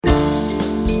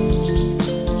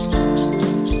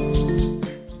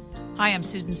I'm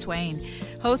Susan Swain,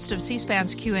 host of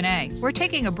C-SPAN's Q&A. We're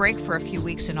taking a break for a few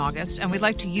weeks in August, and we'd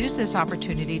like to use this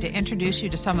opportunity to introduce you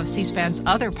to some of C-SPAN's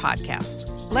other podcasts.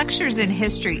 Lectures in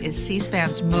History is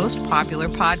C-SPAN's most popular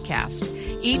podcast.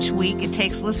 Each week, it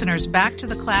takes listeners back to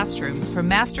the classroom for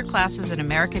master classes in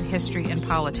American history and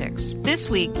politics. This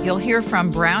week, you'll hear from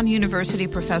Brown University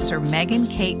professor Megan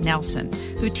Kate Nelson,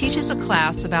 who teaches a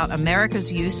class about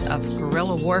America's use of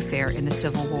guerrilla warfare in the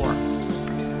Civil War.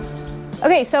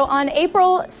 Okay, so on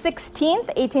April 16th,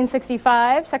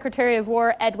 1865, Secretary of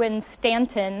War Edwin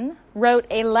Stanton wrote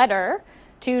a letter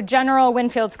to General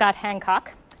Winfield Scott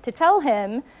Hancock to tell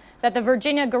him that the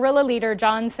Virginia guerrilla leader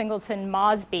John Singleton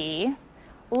Mosby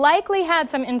likely had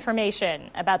some information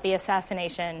about the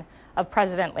assassination of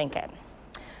President Lincoln.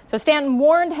 So Stanton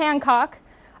warned Hancock,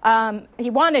 he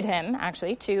wanted him,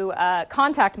 actually, to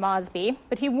contact Mosby,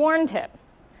 but he warned him.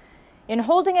 In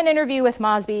holding an interview with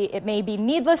Mosby, it may be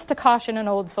needless to caution an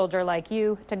old soldier like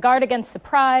you to guard against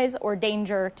surprise or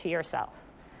danger to yourself.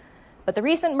 But the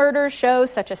recent murders show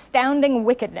such astounding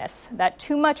wickedness that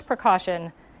too much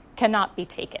precaution cannot be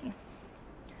taken.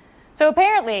 So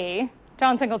apparently,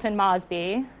 John Singleton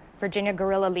Mosby, Virginia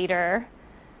guerrilla leader,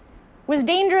 was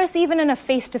dangerous even in a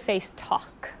face-to-face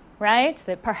talk, right?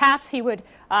 That perhaps he would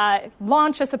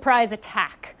launch a surprise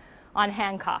attack on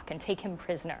Hancock and take him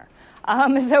prisoner.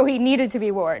 So he needed to be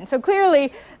warned. So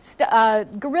clearly,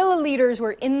 guerrilla leaders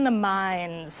were in the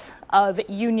minds of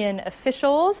Union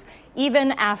officials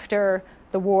even after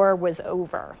the war was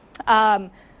over. And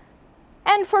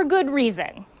for good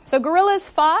reason. So guerrillas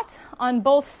fought on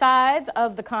both sides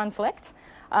of the conflict.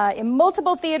 In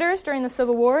multiple theaters during the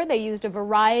Civil War, they used a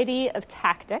variety of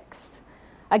tactics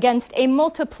against a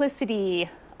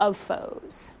multiplicity of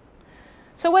foes.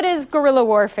 So what is guerrilla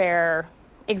warfare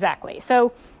exactly?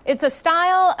 So it's a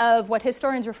style of what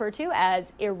historians refer to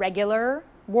as irregular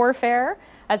warfare,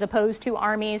 as opposed to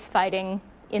armies fighting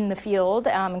in the field,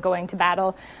 going to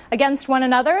battle against one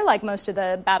another, like most of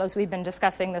the battles we've been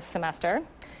discussing this semester.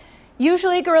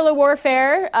 Usually guerrilla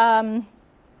warfare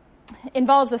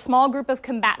involves a small group of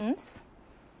combatants,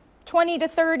 20 to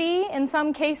 30 in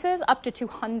some cases, up to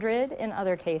 200 in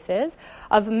other cases,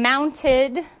 of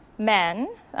mounted men,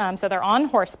 so they're on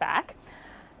horseback,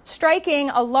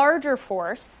 striking a larger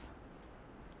force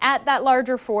at that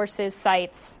larger force's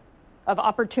sites of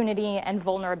opportunity and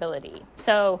vulnerability.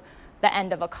 So the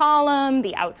end of a column,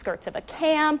 the outskirts of a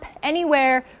camp,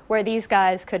 anywhere where these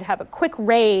guys could have a quick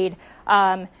raid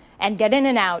and get in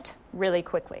and out really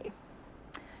quickly.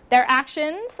 Their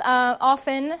actions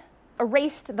often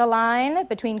erased the line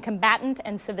between combatant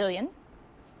and civilian.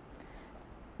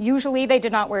 Usually they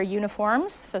did not wear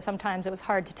uniforms, so sometimes it was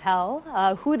hard to tell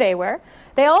who they were.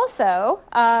 They also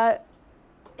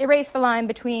erased the line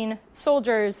between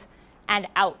soldiers and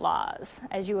outlaws,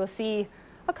 as you will see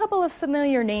a couple of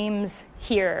familiar names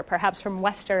here, perhaps from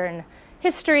Western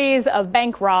histories of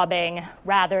bank robbing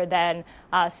rather than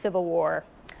Civil War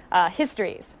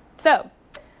histories.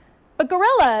 But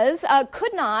guerrillas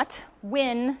could not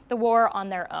win the war on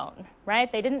their own,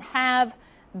 right? They didn't have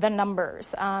the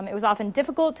numbers. It was often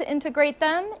difficult to integrate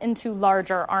them into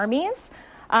larger armies.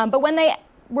 But when they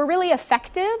were really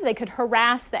effective, they could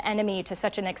harass the enemy to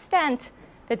such an extent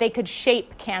that they could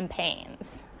shape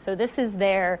campaigns. So this is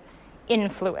their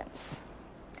influence.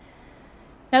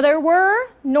 Now, there were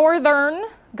northern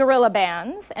guerrilla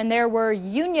bands, and there were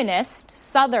unionist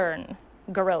southern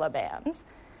guerrilla bands.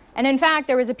 And in fact,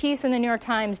 there was a piece in the New York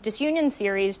Times Disunion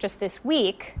series just this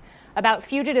week about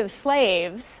fugitive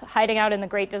slaves hiding out in the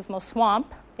Great Dismal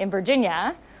Swamp in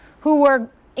Virginia who were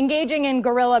engaging in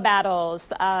guerrilla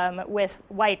battles with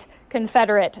white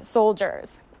Confederate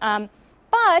soldiers.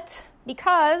 But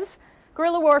because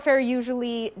guerrilla warfare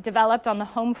usually developed on the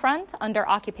home front under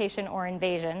occupation or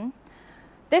invasion,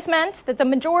 this meant that the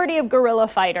majority of guerrilla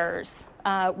fighters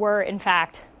were, in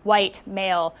fact, white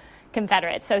male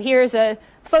Confederates. So here's a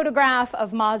photograph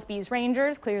of Mosby's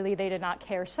Rangers. Clearly, they did not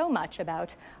care so much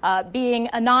about being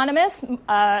anonymous.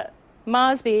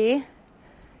 Mosby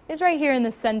is right here in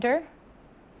the center.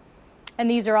 And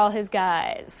these are all his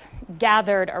guys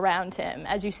gathered around him.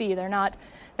 As you see, they're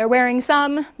wearing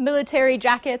some military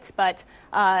jackets, but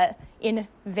in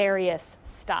various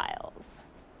styles.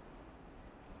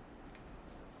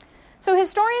 So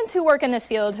historians who work in this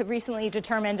field have recently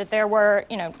determined that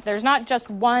there's not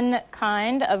just one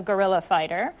kind of guerrilla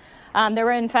fighter. There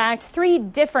were, in fact, 3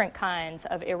 different kinds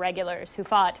of irregulars who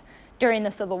fought during the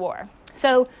Civil War.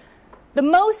 So the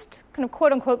most kind of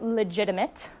quote-unquote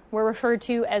legitimate were referred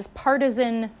to as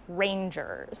partisan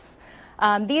rangers.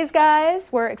 These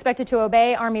guys were expected to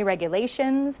obey Army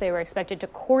regulations. They were expected to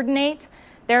coordinate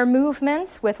their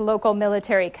movements with local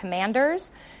military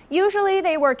commanders. Usually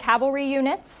they were cavalry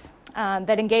units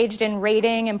that engaged in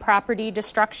raiding and property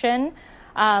destruction.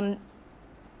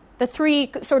 The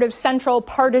three sort of central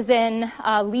partisan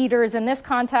leaders in this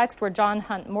context were John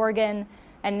Hunt Morgan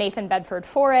and Nathan Bedford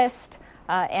Forrest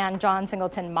and John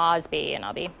Singleton Mosby. And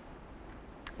I'll be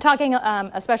talking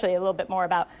especially a little bit more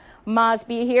about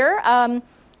Mosby here.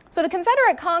 So the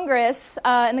Confederate Congress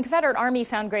and the Confederate Army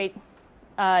found great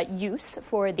use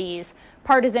for these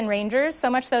partisan rangers, so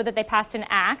much so that they passed an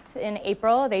act in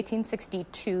April of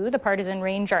 1862, the Partisan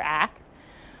Ranger Act,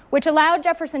 which allowed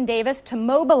Jefferson Davis to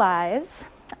mobilize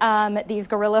these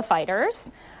guerrilla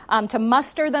fighters, to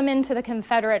muster them into the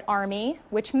Confederate Army,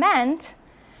 which meant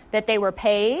that they were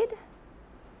paid,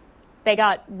 they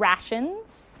got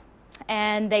rations,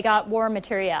 and they got war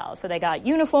material. So they got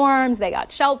uniforms, they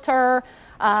got shelter,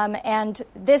 and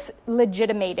this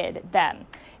legitimated them.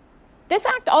 This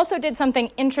act also did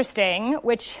something interesting,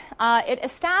 which it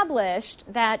established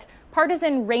that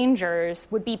partisan rangers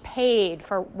would be paid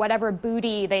for whatever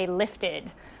booty they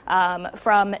lifted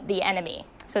from the enemy.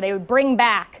 So they would bring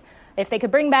back, if they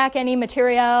could bring back any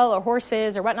material or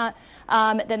horses or whatnot,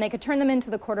 then they could turn them into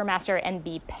the quartermaster and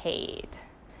be paid.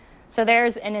 So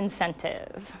there's an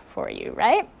incentive for you,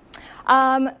 right?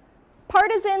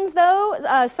 Partisans,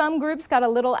 though, some groups got a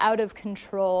little out of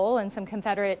control, and some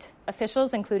Confederate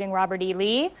officials, including Robert E.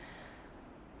 Lee,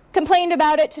 complained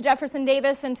about it to Jefferson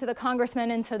Davis and to the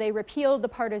congressmen, and so they repealed the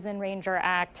Partisan Ranger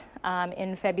Act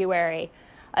in February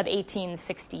of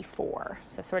 1864,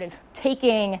 so sort of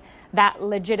taking that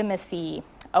legitimacy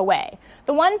away.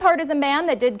 The one partisan band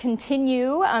that did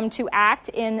continue to act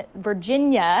in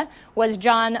Virginia was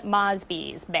John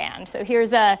Mosby's band. So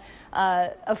here's a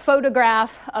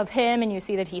photograph of him, and you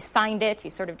see that he signed it. He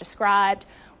sort of described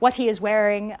what he is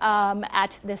wearing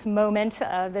at this moment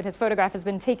that his photograph has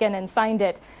been taken, and signed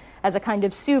it as a kind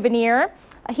of souvenir.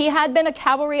 He had been a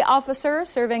cavalry officer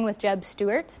serving with Jeb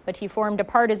Stuart, but he formed a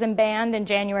partisan band in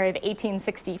January of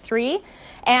 1863.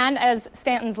 And as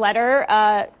Stanton's letter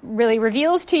really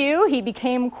reveals to you, he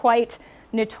became quite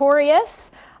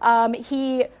notorious.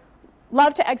 He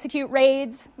loved to execute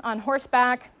raids on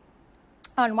horseback,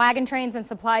 on wagon trains and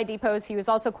supply depots. He was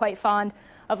also quite fond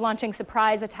of launching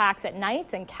surprise attacks at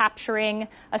night and capturing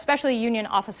especially Union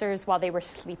officers while they were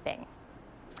sleeping.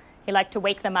 He liked to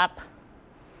wake them up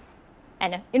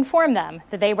and inform them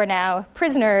that they were now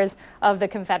prisoners of the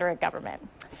Confederate government.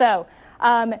 So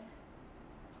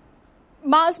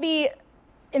Mosby,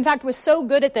 in fact, was so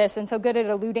good at this and so good at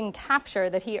eluding capture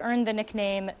that he earned the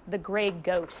nickname the Gray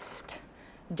Ghost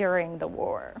during the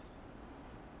war.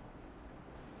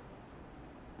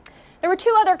 There were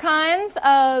two other kinds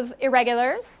of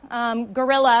irregulars,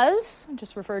 guerrillas,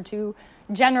 just referred to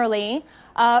generally,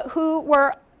 who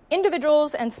were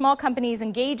individuals and small companies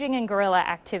engaging in guerrilla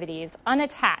activities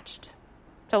unattached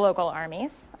to local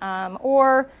armies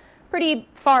or pretty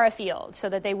far afield, so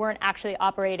that they weren't actually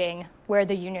operating where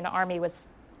the Union Army was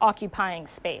occupying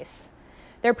space.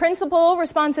 Their principal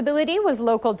responsibility was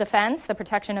local defense, the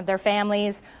protection of their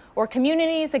families or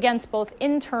communities against both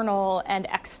internal and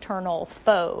external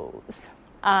foes.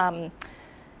 Guerrillas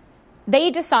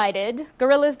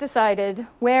decided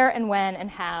where and when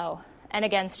and how and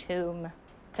against whom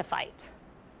to fight.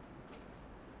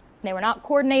 They were not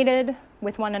coordinated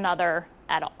with one another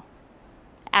at all,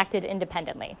 acted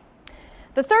independently.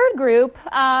 The third group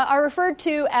are referred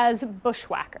to as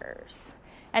bushwhackers,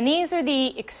 and these are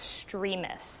the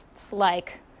extremists,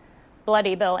 like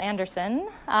Bloody Bill Anderson,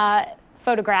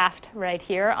 photographed right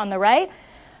here on the right.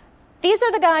 These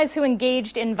are the guys who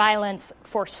engaged in violence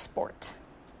for sport.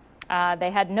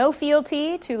 They had no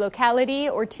fealty to locality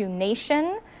or to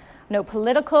nation, no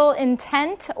political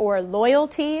intent or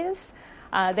loyalties.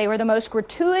 They were the most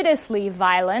gratuitously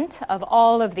violent of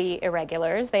all of the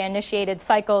irregulars. They initiated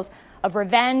cycles of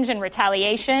revenge and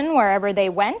retaliation wherever they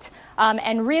went,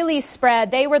 and really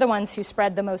they were the ones who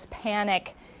spread the most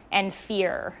panic and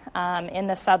fear in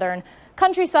the southern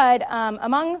countryside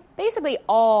among basically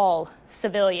all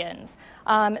civilians.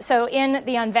 So in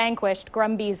The Unvanquished,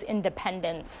 Grumby's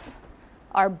independents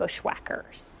are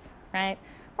bushwhackers, right?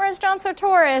 Whereas John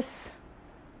Sartoris,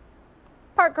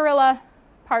 part guerrilla,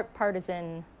 part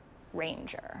partisan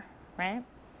ranger, right?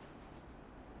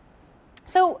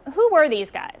 So who were these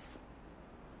guys?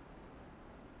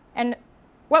 And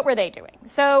what were they doing?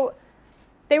 So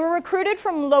they were recruited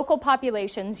from local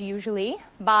populations, usually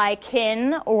by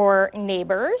kin or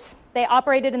neighbors. They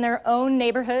operated in their own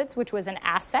neighborhoods, which was an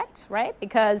asset, right?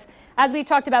 Because as we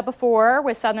talked about before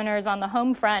with Southerners on the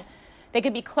home front, they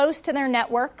could be close to their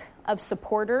network of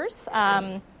supporters.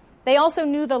 They also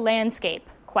knew the landscape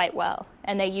quite well,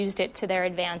 and they used it to their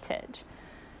advantage.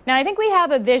 Now, I think we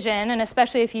have a vision, and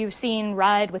especially if you've seen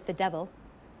Ride with the Devil,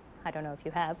 I don't know if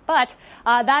you have, but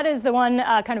that is the one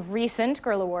kind of recent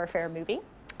guerrilla warfare movie.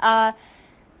 And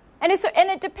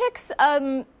it depicts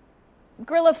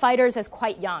guerrilla fighters as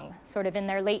quite young, sort of in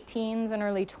their late teens and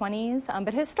early 20s.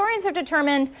 But historians have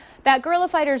determined that guerrilla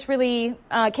fighters really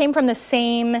came from the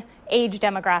same age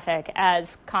demographic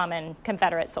as common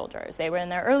Confederate soldiers. They were in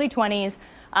their early 20s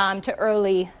to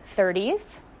early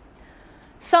 30s.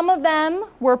 Some of them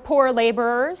were poor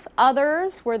laborers.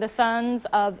 Others were the sons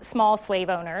of small slave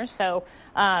owners, so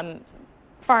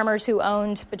farmers who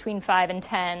owned between 5 and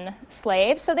 10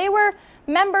 slaves. So they were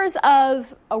members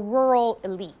of a rural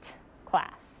elite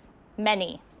class,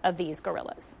 many of these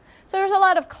guerrillas. So there's a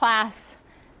lot of class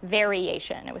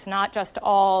variation. It was not just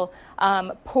all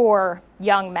poor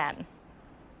young men.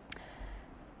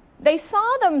 They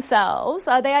saw themselves,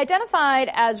 they identified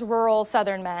as rural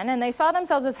Southern men, and they saw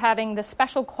themselves as having the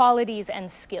special qualities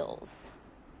and skills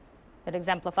that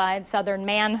exemplified Southern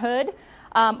manhood,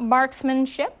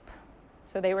 marksmanship,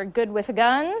 so they were good with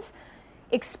guns,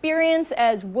 experience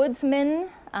as woodsmen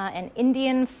and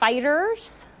Indian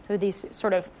fighters, so these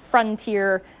sort of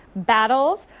frontier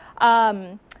battles.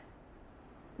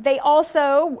 They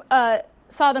also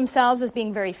saw themselves as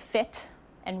being very fit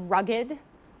and rugged.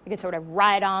 They could sort of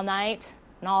ride all night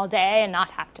and all day and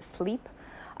not have to sleep.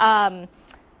 And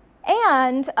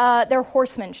their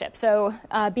horsemanship. So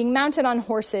being mounted on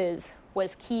horses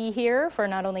was key here for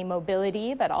not only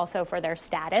mobility, but also for their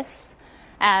status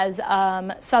as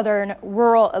Southern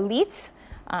rural elites.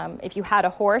 If you had a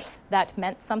horse, that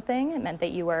meant something. It meant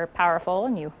that you were powerful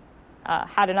and you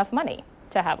had enough money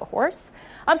to have a horse.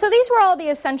 So these were all the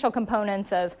essential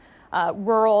components of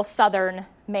rural Southern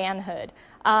manhood.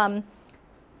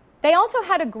 They also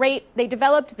had they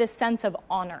developed this sense of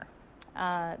honor,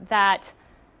 that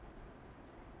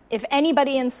if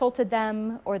anybody insulted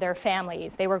them or their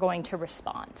families, they were going to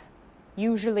respond,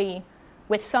 usually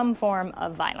with some form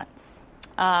of violence,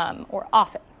 or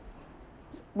often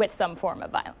with some form of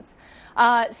violence.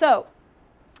 So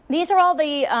these are all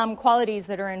the qualities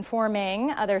that are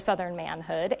informing their Southern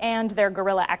manhood and their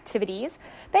guerrilla activities.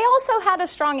 They also had a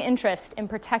strong interest in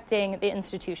protecting the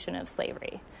institution of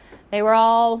slavery. They were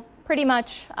all pretty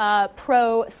much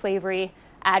pro-slavery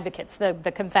advocates,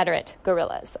 the Confederate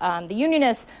guerrillas. The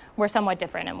Unionists were somewhat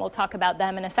different, and we'll talk about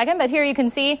them in a second. But here you can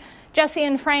see Jesse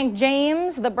and Frank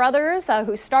James, the brothers,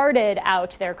 who started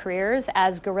out their careers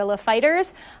as guerrilla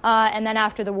fighters, and then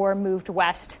after the war moved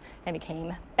west and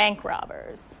became bank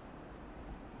robbers.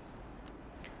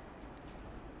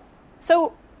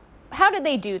 So how did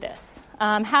they do this?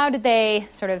 How did they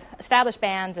sort of establish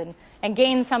bands and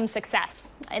gain some success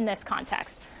in this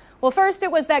context? Well, first, it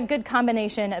was that good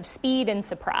combination of speed and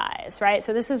surprise, right?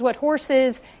 So this is what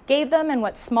horses gave them and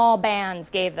what small bands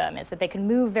gave them, is that they could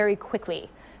move very quickly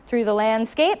through the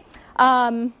landscape.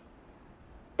 They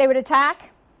would attack,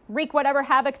 wreak whatever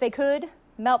havoc they could,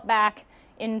 melt back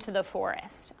into the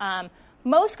forest.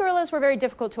 Most guerrillas were very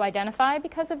difficult to identify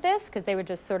because of this, because they would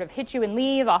just sort of hit you and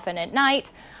leave, often at night.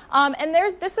 And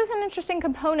this is an interesting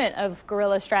component of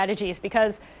guerrilla strategies,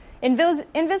 because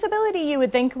invisibility, you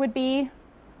would think, would be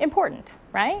important,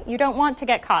 right? You don't want to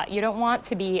get caught. You don't want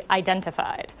to be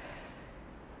identified.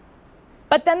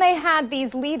 But then they had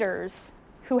these leaders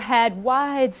who had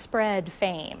widespread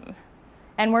fame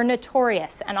and were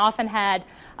notorious and often had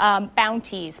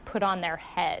bounties put on their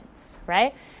heads,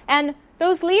 right? And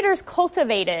those leaders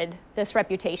cultivated this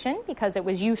reputation because it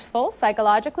was useful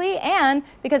psychologically and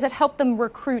because it helped them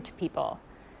recruit people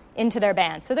into their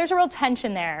bands. So there's a real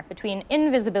tension there between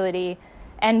invisibility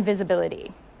and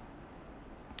visibility.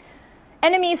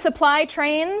 Enemy supply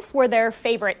trains were their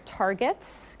favorite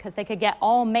targets because they could get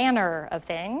all manner of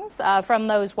things from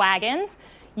those wagons.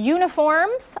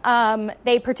 Uniforms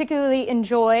they particularly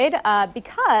enjoyed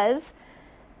because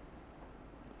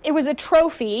it was a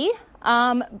trophy,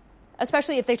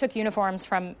 especially if they took uniforms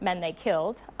from men they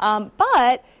killed.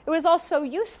 But it was also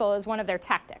useful as one of their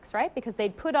tactics, right? Because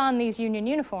they'd put on these Union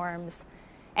uniforms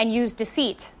and use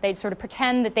deceit. They'd sort of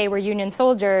pretend that they were Union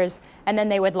soldiers, and then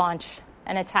they would launch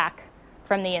an attack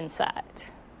from the inside.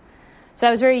 So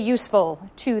that was very useful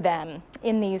to them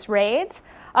in these raids.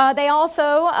 They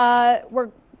also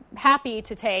were happy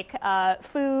to take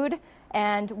food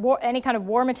and any kind of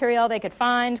war material they could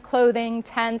find, clothing,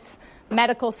 tents,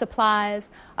 medical supplies.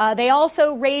 They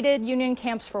also raided Union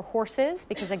camps for horses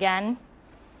because, again,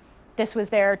 this was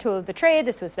their tool of the trade,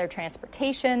 this was their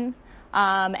transportation,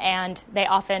 and they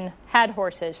often had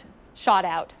horses shot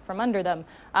out from under them,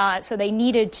 so they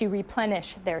needed to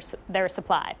replenish their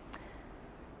supply.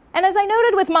 And as I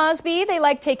noted with Mosby, they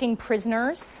liked taking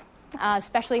prisoners,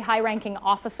 especially high-ranking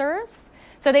officers.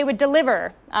 So they would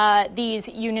deliver these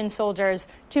Union soldiers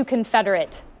to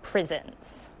Confederate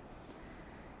prisons.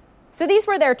 So these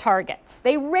were their targets.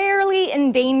 They rarely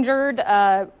endangered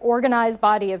organized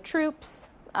bodies of troops.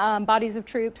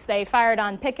 They fired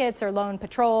on pickets or lone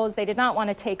patrols. They did not want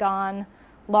to take on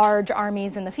large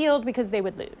armies in the field because they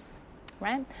would lose,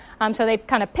 right? So they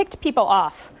kind of picked people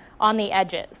off on the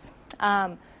edges.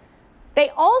 They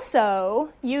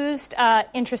also used,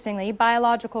 interestingly,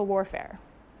 biological warfare,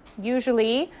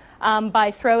 usually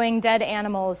by throwing dead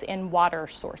animals in water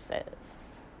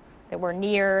sources that were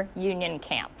near Union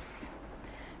camps.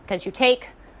 Because you take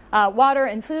water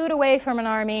and food away from an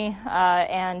army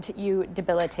and you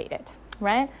debilitate it,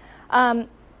 right?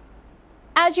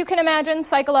 As you can imagine,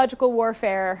 psychological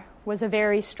warfare was a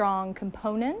very strong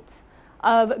component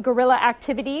of guerrilla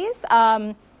activities.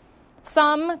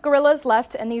 Some guerrillas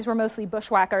left, and these were mostly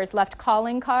bushwhackers, left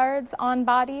calling cards on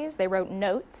bodies. They wrote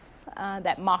notes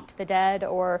that mocked the dead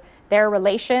or their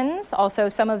relations. Also,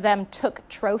 some of them took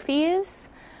trophies,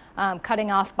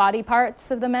 cutting off body parts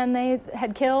of the men they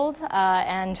had killed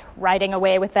and riding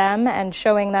away with them and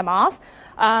showing them off.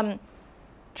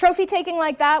 Trophy taking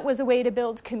like that was a way to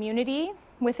build community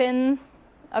within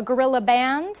a guerrilla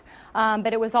band,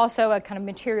 but it was also a kind of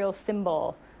material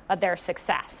symbol of their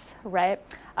success, right?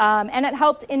 And it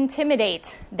helped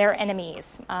intimidate their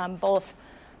enemies, both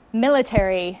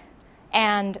military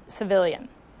and civilian.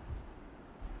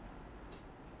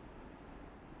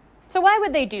 So why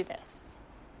would they do this?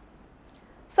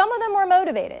 Some of them were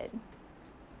motivated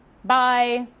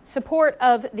by support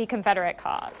of the Confederate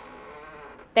cause.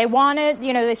 They wanted,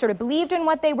 they sort of believed in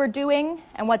what they were doing,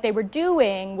 and what they were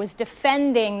doing was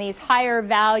defending these higher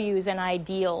values and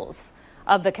ideals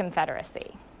of the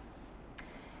Confederacy.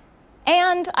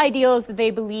 And ideals that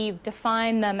they believed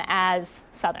defined them as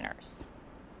Southerners.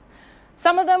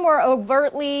 Some of them were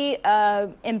overtly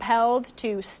impelled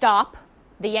to stop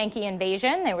the Yankee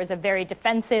invasion. There was a very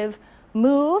defensive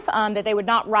move that they would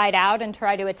not ride out and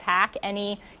try to attack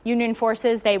any Union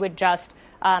forces. They would just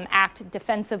act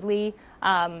defensively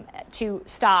to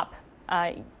stop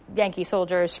Yankee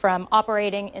soldiers from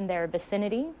operating in their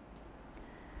vicinity.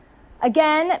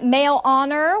 Again, male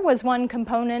honor was one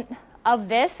component of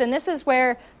this, and this is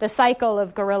where the cycle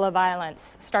of guerrilla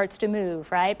violence starts to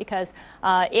move, right? Because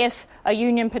if a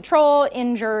Union patrol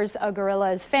injures a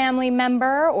guerrilla's family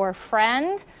member or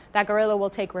friend, that guerrilla will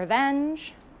take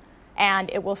revenge, and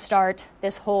it will start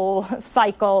this whole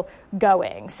cycle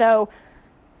going. So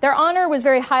their honor was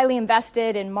very highly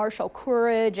invested in martial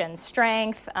courage and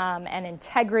strength and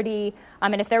integrity.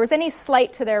 And if there was any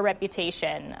slight to their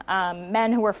reputation,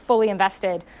 men who were fully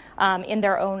invested in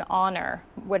their own honor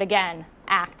would again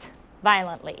act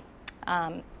violently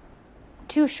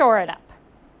to shore it up.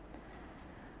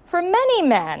 For many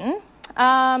men,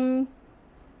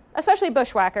 especially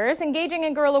bushwhackers, engaging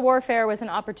in guerrilla warfare was an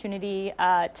opportunity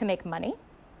to make money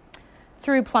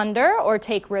through plunder or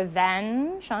take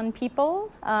revenge on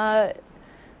people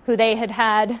who they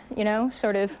had,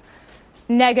 sort of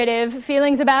negative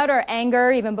feelings about or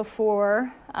anger even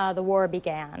before the war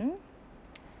began.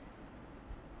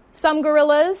 Some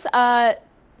guerrillas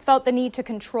felt the need to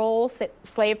control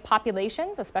slave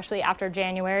populations, especially after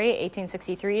January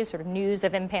 1863, sort of news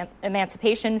of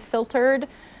emancipation filtered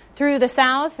through the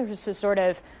South. There was a sort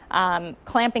of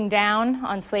clamping down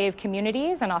on slave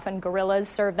communities, and often guerrillas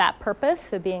served that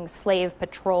purpose of being slave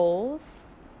patrols.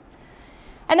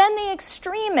 And then the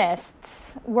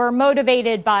extremists were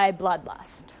motivated by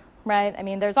bloodlust, right? I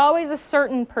mean, there's always a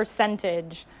certain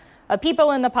percentage of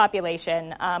people in the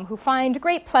population who find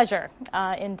great pleasure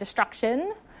in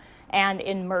destruction and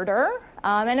in murder.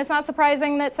 And it's not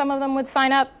surprising that some of them would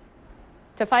sign up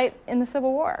to fight in the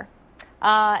Civil War,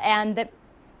 and that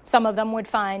some of them would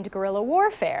find guerrilla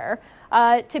warfare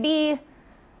to be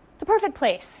the perfect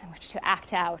place in which to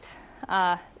act out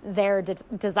their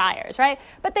desires, right?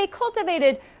 But they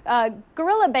cultivated,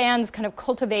 guerrilla bands kind of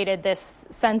cultivated this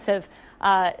sense of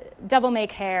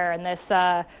devil-may-care and this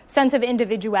sense of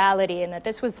individuality, and that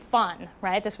this was fun,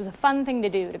 right? This was a fun thing to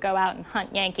do, to go out and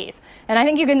hunt Yankees. And I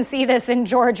think you can see this in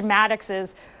George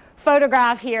Maddox's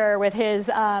photograph here with his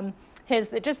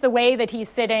just the way that he's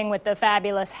sitting with the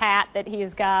fabulous hat that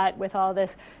he's got with all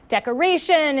this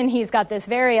decoration, and he's got this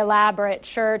very elaborate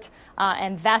shirt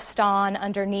and vest on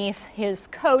underneath his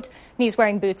coat, and he's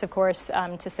wearing boots, of course,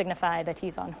 to signify that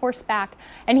he's on horseback.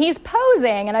 And he's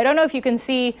posing, and I don't know if you can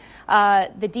see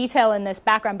the detail in this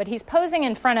background, but he's posing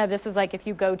in front of, this is like if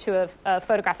you go to a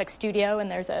photographic studio and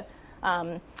there's a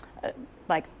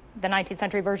the 19th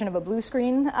century version of a blue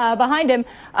screen behind him.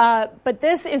 But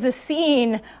this is a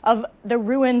scene of the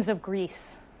ruins of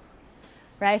Greece,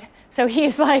 right? So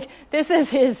he's like, this is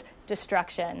his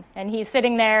destruction. And he's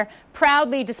sitting there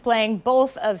proudly displaying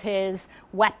both of his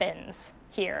weapons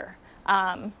here,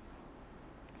 right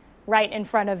in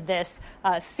front of this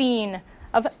scene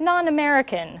of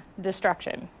non-American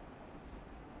destruction.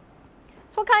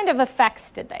 So what kind of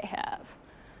effects did they have?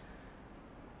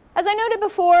 As I noted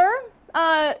before,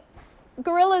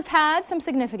 guerrillas had some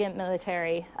significant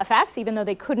military effects, even though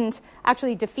they couldn't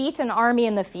actually defeat an army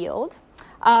in the field.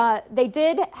 They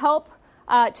did help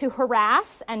to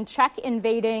harass and check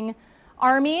invading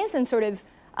armies and sort of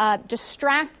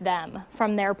distract them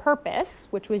from their purpose,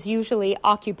 which was usually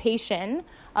occupation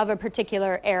of a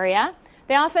particular area.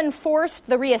 They often forced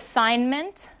the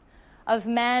reassignment of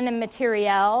men and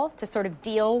materiel to sort of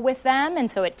deal with them,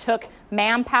 and so it took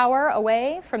manpower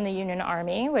away from the Union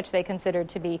Army, which they considered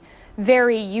to be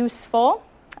very useful.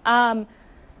 They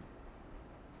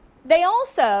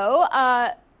also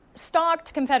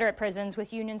stocked Confederate prisons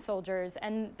with Union soldiers,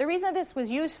 and the reason this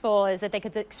was useful is that they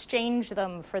could exchange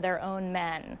them for their own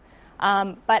men.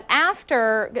 But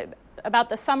after about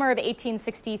the summer of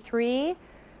 1863,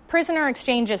 prisoner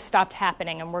exchanges stopped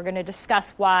happening, and we're going to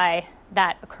discuss why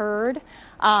that occurred.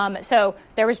 So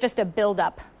there was just a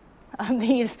buildup of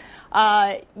these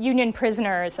Union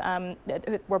prisoners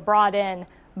that were brought in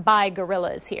by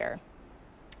guerrillas here.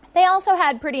 They also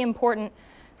had pretty important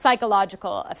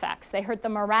psychological effects. They hurt the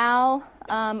morale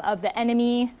of the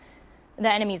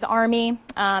enemy's army,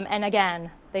 and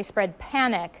again, they spread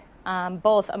panic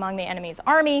both among the enemy's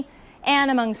army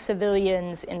and among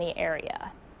civilians in the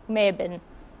area, who may have been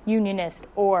Unionist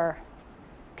or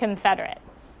Confederate.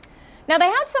 Now, they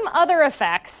had some other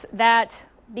effects that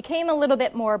became a little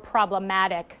bit more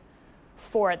problematic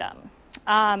for them.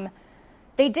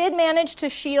 They did manage to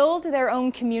shield their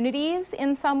own communities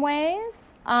in some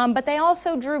ways, but they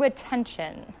also drew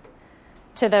attention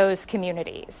to those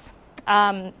communities.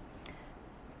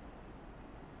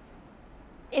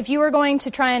 If you were going to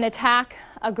try and attack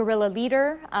a guerrilla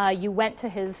leader, you went to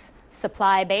his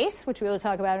supply base, which we will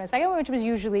talk about in a second, which was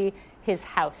usually his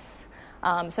house.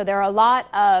 So there are a lot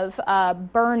of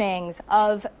burnings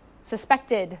of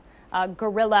suspected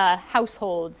guerrilla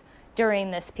households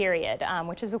during this period,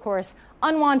 which is, of course,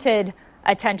 unwanted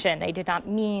attention. They did not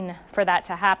mean for that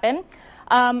to happen.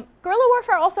 Guerrilla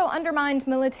warfare also undermined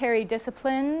military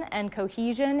discipline and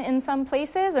cohesion in some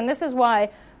places, and this is why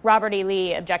Robert E.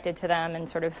 Lee objected to them and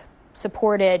sort of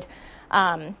supported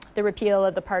the repeal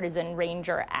of the Partisan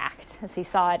Ranger Act, as he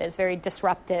saw it as very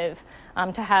disruptive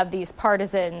to have these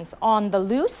partisans on the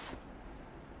loose.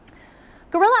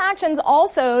 Guerrilla actions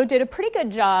also did a pretty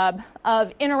good job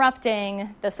of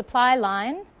interrupting the supply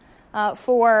line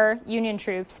for Union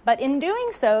troops, but in doing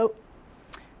so,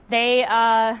 they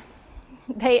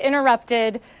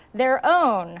interrupted their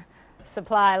own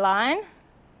supply line.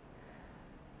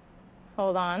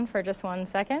 Hold on for just 1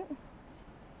 second.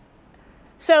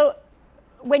 So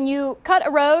when you cut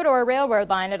a road or a railroad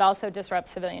line, it also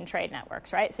disrupts civilian trade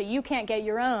networks, right? So you can't get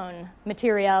your own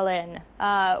material in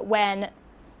when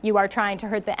you are trying to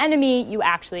hurt the enemy, you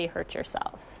actually hurt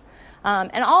yourself.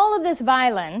 And all of this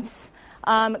violence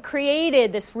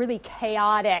created this really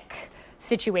chaotic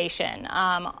situation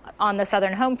on the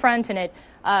southern home front, and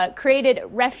it created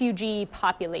refugee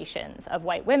populations of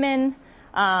white women,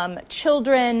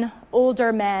 children,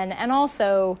 older men, and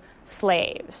also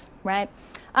slaves, right?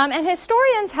 And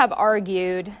historians have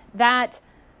argued that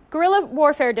guerrilla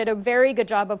warfare did a very good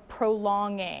job of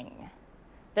prolonging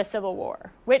the Civil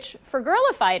War, which for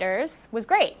guerrilla fighters was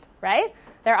great, right?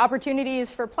 Their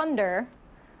opportunities for plunder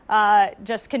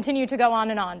just continue to go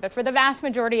on and on. But for the vast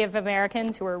majority of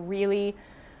Americans who were really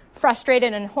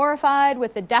frustrated and horrified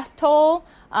with the death toll,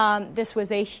 this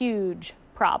was a huge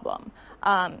problem.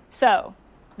 So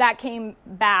that came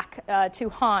back to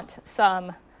haunt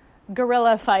some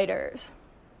guerrilla fighters.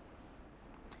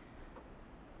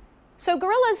 So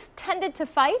guerrillas tended to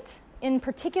fight in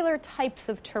particular types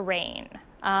of terrain.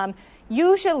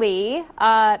 Usually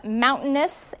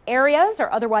mountainous areas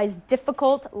or otherwise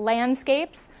difficult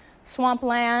landscapes,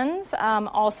 swamplands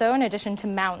also in addition to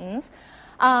mountains.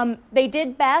 They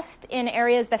did best in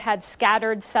areas that had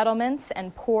scattered settlements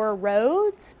and poor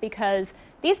roads because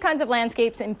these kinds of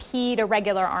landscapes impede a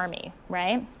regular army,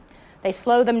 right? They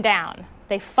slow them down.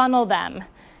 They funnel them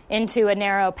into a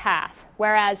narrow path,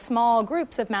 whereas small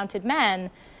groups of mounted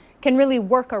men can really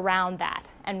work around that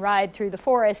and ride through the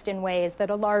forest in ways that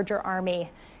a larger army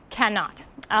cannot.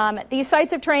 These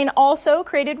sites of terrain also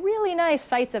created really nice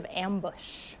sites of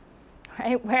ambush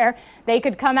right? Where they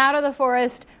could come out of the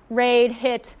forest, raid,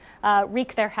 hit,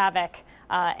 wreak their havoc,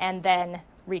 and then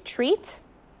retreat.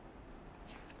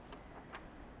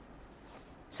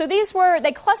 So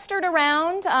they clustered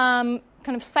around kind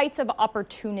of sites of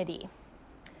opportunity.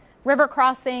 River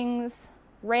crossings,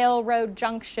 railroad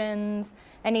junctions,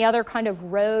 any other kind of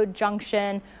road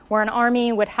junction where an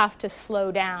army would have to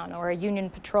slow down or a Union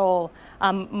patrol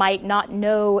might not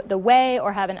know the way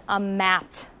or have an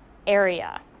unmapped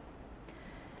area.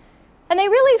 And they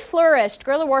really flourished,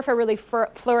 guerrilla warfare really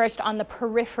flourished on the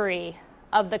periphery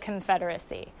of the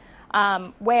Confederacy,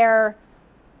 where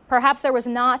perhaps there was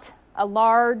not a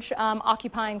large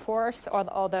occupying force,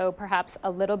 although perhaps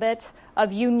a little bit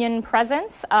of Union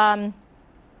presence. And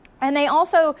they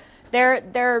also,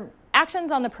 their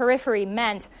actions on the periphery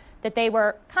meant that they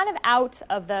were kind of out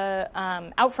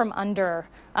from under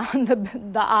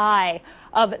the eye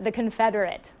of the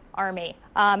Confederate Army.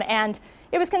 And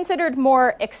it was considered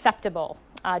more acceptable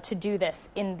to do this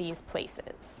in these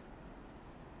places.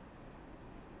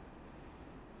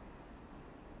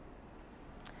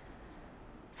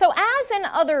 So as in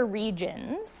other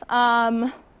regions,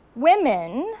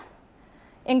 women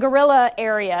in guerrilla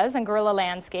areas and guerrilla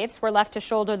landscapes were left to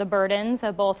shoulder the burdens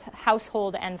of both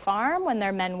household and farm when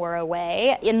their men were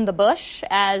away, in the bush,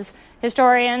 as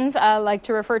historians like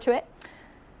to refer to it.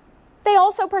 They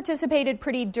also participated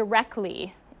pretty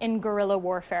directly in guerrilla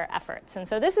warfare efforts. And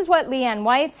so this is what Leanne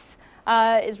Whites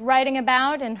is writing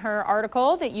about in her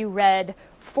article that you read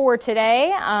for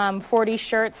today, 40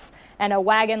 shirts and a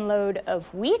wagon load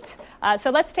of wheat.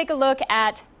 So let's take a look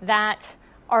at that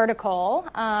article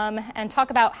and talk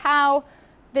about how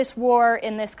this war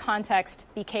in this context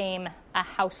became a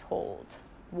household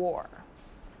war.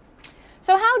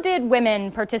 So how did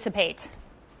women participate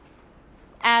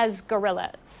as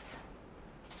guerrillas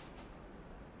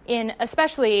in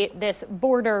especially this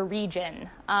border region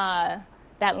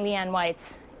that Leanne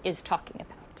Whites is talking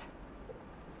about?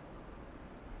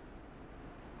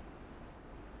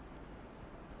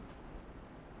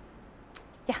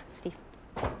 Yeah, Steve.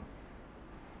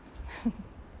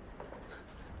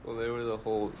 Well, they were the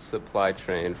whole supply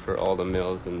train for all the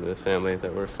males and the families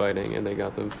that were fighting, and they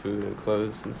got them food and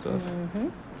clothes and stuff. Mm-hmm.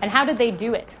 And how did they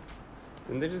do it?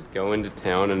 Didn't they just go into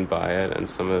town and buy it, and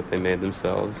some of it they made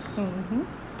themselves? Mm-hmm.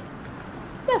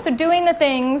 Yeah, so doing the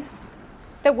things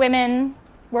that women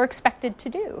were expected to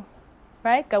do,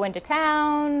 right? Go into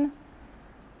town,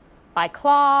 buy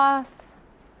cloth,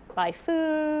 buy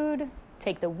food,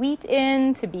 take the wheat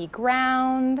in to be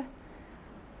ground.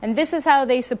 And this is how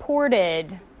they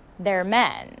supported their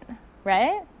men,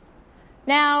 right?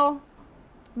 Now,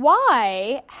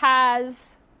 why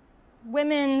has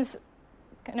women's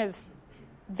kind of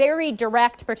very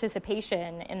direct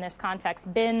participation in this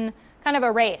context been kind of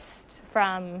erased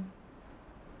from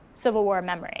Civil War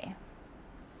memory?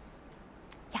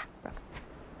 Yeah, Brooke.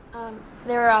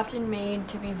 They were often made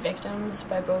to be victims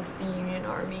by both the Union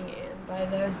Army and by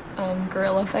the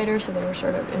guerrilla fighters, so they were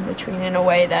sort of in between in a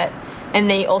way that, and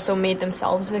they also made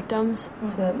themselves victims, mm-hmm.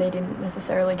 so that they didn't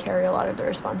necessarily carry a lot of the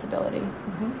responsibility.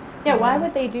 Mm-hmm. Yeah, why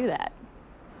would they do that?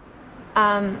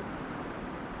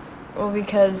 Well,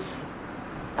 because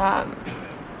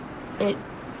it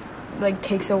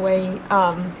takes away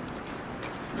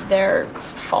their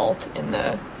fault in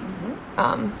the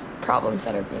problems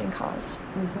that are being caused.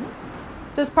 Mm-hmm.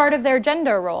 So it's part of their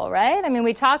gender role, right? I mean,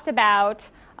 we talked about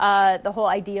the whole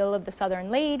ideal of the Southern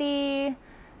lady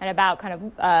and about kind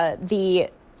of the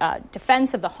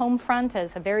defense of the home front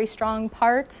as a very strong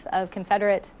part of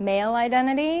Confederate male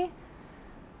identity.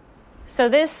 So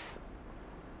this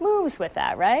moves with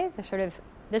that, right? They're sort of,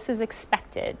 this is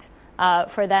expected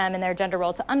for them in their gender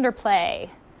role to underplay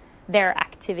their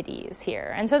activities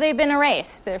here. And so they've been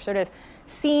erased. They're sort of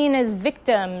seen as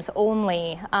victims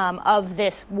only of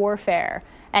this warfare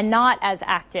and not as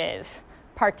active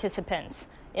participants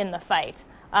in the fight.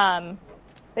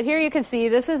 But here you can see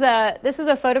this is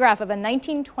a photograph of a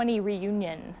 1920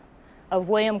 reunion of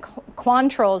William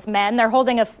Quantrill's men. They're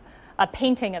holding a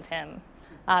painting of him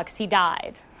because he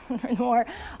died in the war.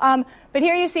 But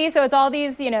here you see, so it's all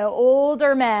these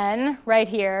older men right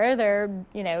here. They're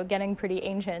getting pretty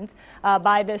ancient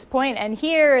by this point. And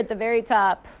here at the very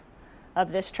top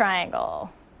of this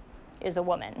triangle is a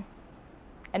woman.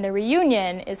 And the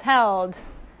reunion is held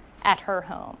at her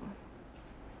home.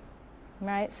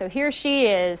 Right? So here she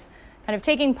is kind of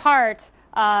taking part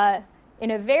in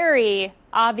a very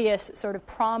obvious, sort of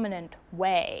prominent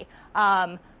way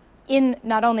in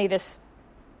not only this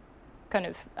kind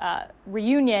of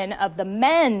reunion of the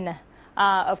men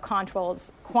of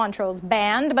Quantrill's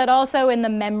band, but also in the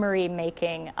memory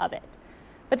making of it.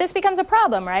 But this becomes a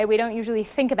problem, right? We don't usually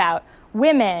think about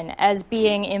women as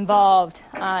being involved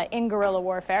in guerrilla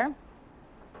warfare.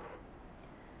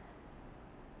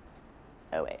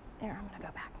 Oh, wait. Here, I'm going to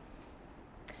go back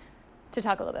to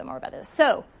talk a little bit more about this.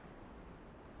 So,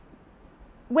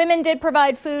 women did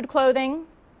provide food, clothing.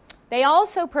 They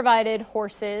also provided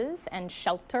horses and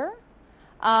shelter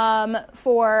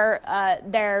for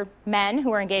their men who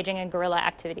were engaging in guerrilla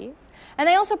activities. And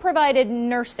they also provided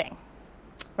nursing,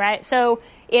 right? So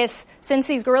since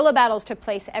these guerrilla battles took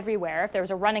place everywhere, if there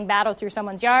was a running battle through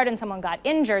someone's yard and someone got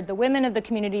injured, the women of the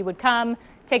community would come,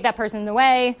 take that person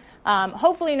away,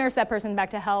 hopefully nurse that person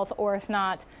back to health, or if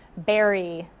not,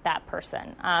 bury that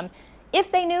person,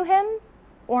 if they knew him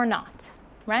or not.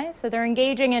 Right? So they're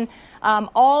engaging in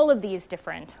all of these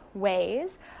different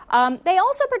ways. They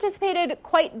also participated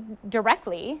quite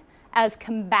directly as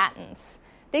combatants.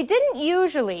 They didn't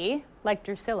usually, like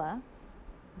Drusilla,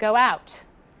 go out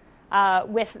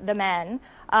with the men.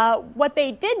 What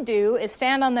they did do is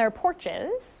stand on their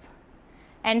porches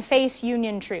and face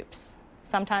Union troops,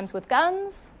 sometimes with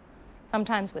guns,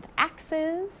 sometimes with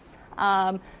axes,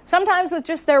 sometimes with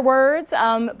just their words,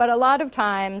 but a lot of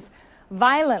times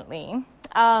violently.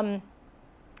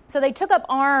 So they took up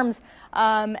arms,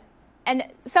 and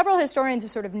several historians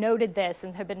have sort of noted this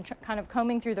and have been kind of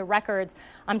combing through the records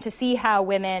to see how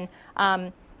women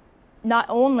not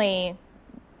only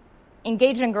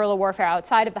engaged in guerrilla warfare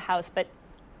outside of the house, but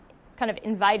kind of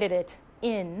invited it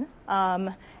in.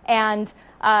 And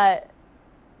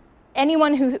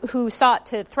anyone who sought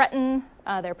to threaten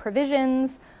their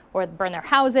provisions or burn their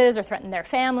houses or threaten their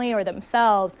family or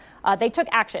themselves, they took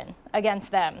action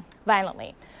against them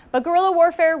violently. But guerrilla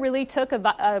warfare really took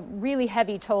a really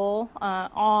heavy toll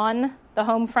on the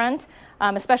home front,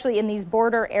 especially in these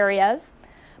border areas.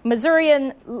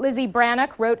 Missourian Lizzie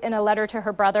Brannock wrote in a letter to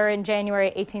her brother in January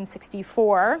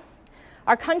 1864,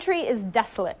 "Our country is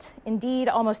desolate, indeed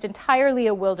almost entirely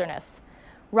a wilderness.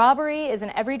 Robbery is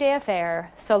an everyday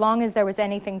affair so long as there was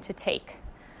anything to take.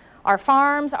 Our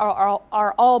farms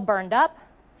are all burned up,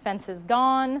 fences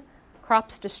gone,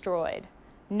 crops destroyed.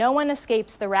 No one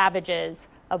escapes the ravages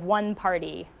of one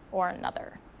party or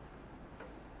another."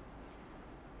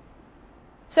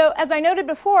 So, as I noted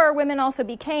before, women also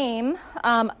became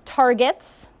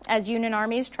targets as Union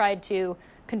armies tried to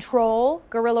control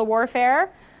guerrilla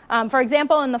warfare. For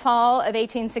example, in the fall of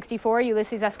 1864,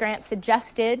 Ulysses S. Grant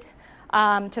suggested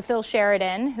to Phil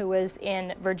Sheridan, who was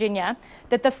in Virginia,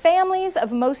 that the families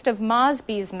of most of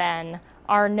Mosby's men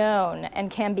are known and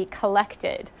can be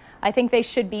collected. I think they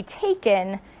should be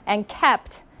taken and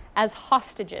kept as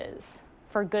hostages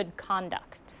for good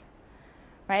conduct.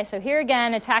 Right? So here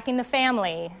again, attacking the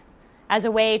family as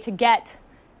a way to get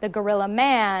the guerrilla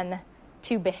man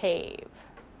to behave.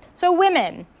 So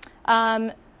women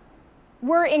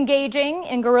were engaging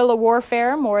in guerrilla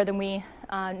warfare more than we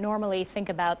normally think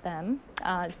about them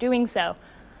as doing so.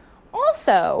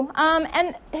 Also,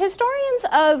 and historians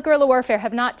of guerrilla warfare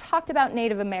have not talked about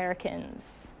Native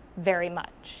Americans very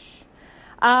much.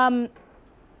 As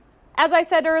I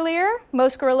said earlier,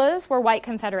 most guerrillas were white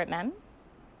Confederate men.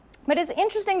 But it's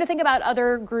interesting to think about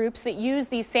other groups that use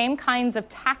these same kinds of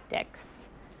tactics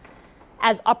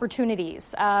as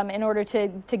opportunities in order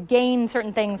to gain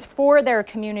certain things for their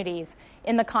communities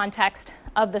in the context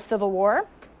of the Civil War.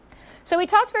 So we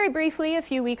talked very briefly a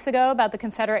few weeks ago about the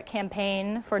Confederate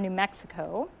campaign for New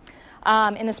Mexico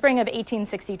in the spring of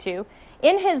 1862.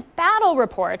 In his battle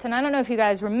report, and I don't know if you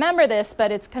guys remember this,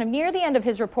 but it's kind of near the end of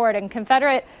his report, and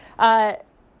Confederate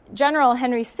General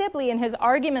Henry Sibley, in his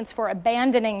arguments for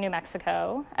abandoning New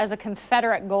Mexico as a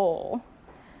Confederate goal,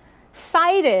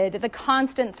 cited the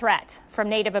constant threat from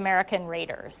Native American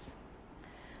raiders.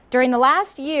 During the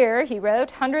last year, he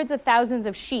wrote, hundreds of thousands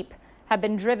of sheep have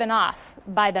been driven off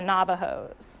by the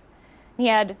Navajos. He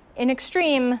had an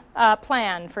extreme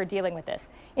plan for dealing with this.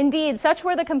 Indeed, such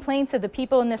were the complaints of the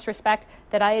people in this respect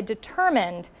that I had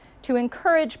determined to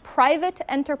encourage private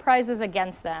enterprises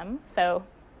against them, so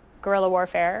guerrilla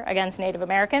warfare against Native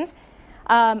Americans,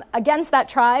 against that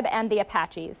tribe and the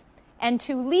Apaches, and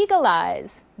to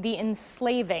legalize the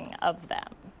enslaving of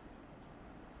them.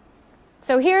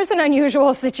 So here's an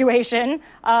unusual situation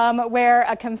where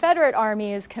a Confederate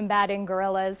army is combating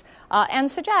guerrillas and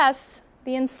suggests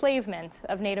the enslavement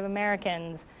of Native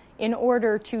Americans in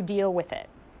order to deal with it.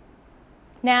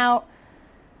 Now,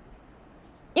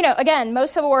 again,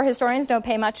 most Civil War historians don't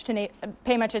pay much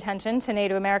attention to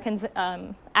Native Americans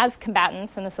as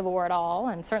combatants in the Civil War at all,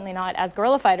 and certainly not as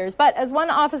guerrilla fighters. But as one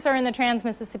officer in the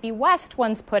Trans-Mississippi West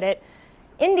once put it,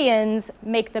 Indians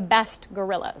make the best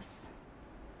guerrillas.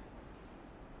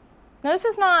 Now, this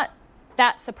is not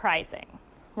that surprising,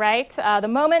 right? The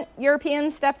moment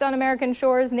Europeans stepped on American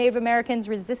shores, Native Americans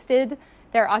resisted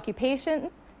their occupation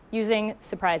using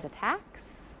surprise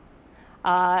attacks,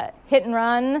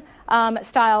 hit-and-run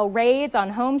style raids on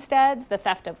homesteads, the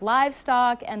theft of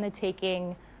livestock, and the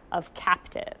taking of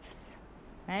captives,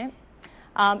 right?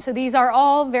 So these are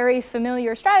all very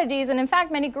familiar strategies, and in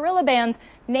fact, many guerrilla bands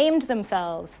named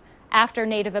themselves after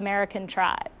Native American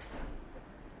tribes,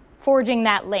 forging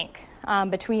that link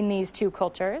between these two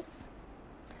cultures.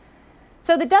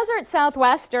 So the desert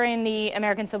Southwest during the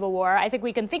American Civil War, I think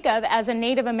we can think of as a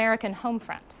Native American home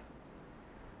front,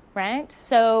 right?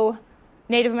 So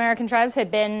Native American tribes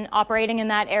had been operating in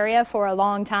that area for a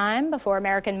long time before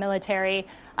American military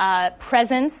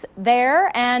presence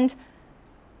there, and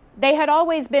they had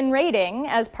always been raiding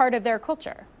as part of their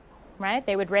culture, right?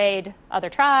 They would raid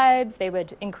other tribes. They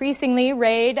would increasingly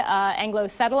raid Anglo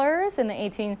settlers in the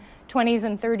 1820s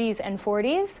and 30s and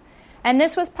 40s. And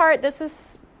this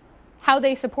is how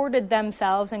they supported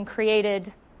themselves and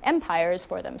created empires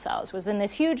for themselves, was in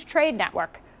this huge trade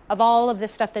network of all of the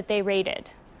stuff that they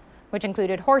raided, which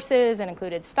included horses, and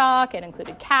included stock, and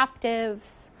included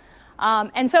captives.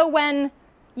 And so when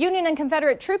Union and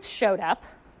Confederate troops showed up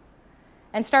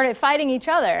and started fighting each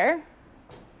other,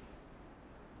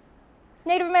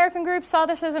 Native American groups saw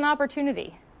this as an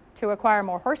opportunity to acquire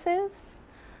more horses,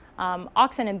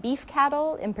 oxen and beef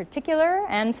cattle in particular,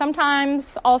 and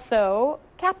sometimes also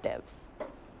captives.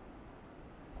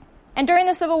 And during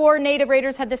the Civil War, Native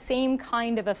raiders had the same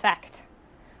kind of effect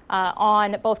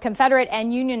on both Confederate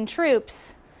and Union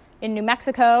troops in New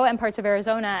Mexico and parts of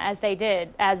Arizona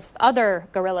as other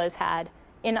guerrillas had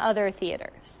in other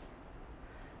theaters.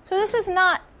 So this is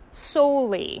not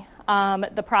solely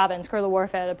the province, guerrilla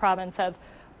warfare, the province of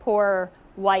poor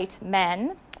white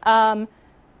men.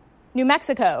 New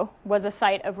Mexico was a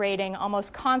site of raiding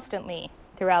almost constantly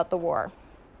throughout the war.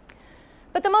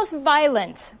 But the most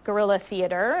violent guerrilla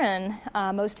theater, and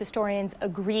most historians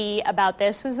agree about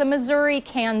this, was the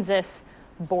Missouri-Kansas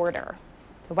border.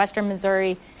 So western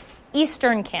Missouri,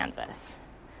 eastern Kansas.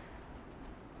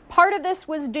 Part of this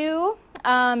was due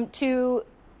to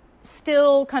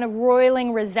still kind of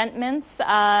roiling resentments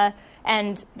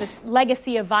and this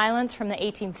legacy of violence from the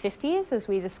 1850s, as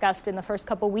we discussed in the first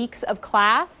couple weeks of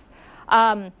class.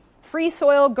 Free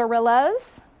soil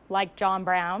guerrillas, like John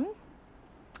Brown,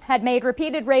 had made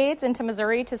repeated raids into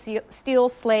Missouri to steal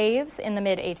slaves in the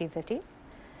mid-1850s.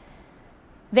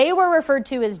 They were referred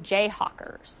to as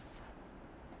jayhawkers,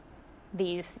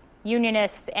 these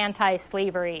Unionist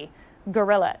anti-slavery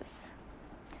guerrillas.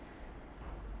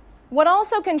 What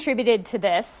also contributed to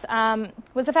this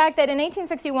was the fact that in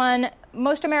 1861,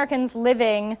 most Americans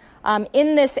living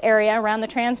in this area around the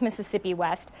Trans-Mississippi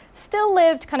West still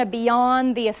lived kind of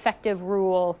beyond the effective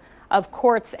rule of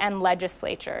courts and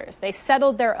legislatures. They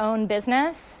settled their own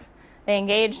business. They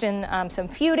engaged in some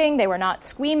feuding. They were not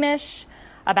squeamish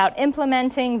about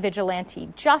implementing vigilante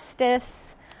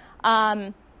justice.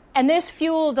 And this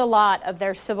fueled a lot of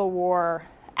their Civil War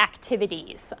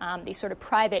activities, these sort of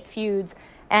private feuds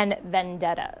and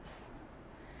vendettas.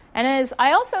 And as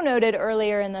I also noted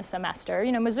earlier in the semester,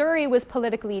 Missouri was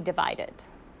politically divided.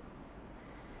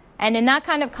 And in that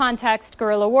kind of context,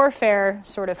 guerrilla warfare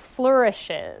sort of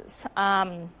flourishes,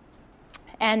 and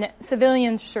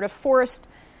civilians are sort of forced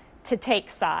to take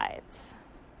sides.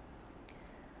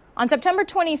 On September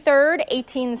 23rd,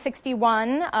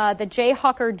 1861, the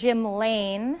Jayhawker Jim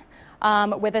Lane,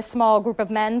 with a small group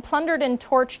of men, plundered and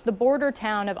torched the border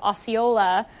town of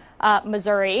Osceola,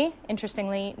 Missouri,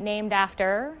 interestingly named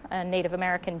after a Native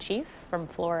American chief from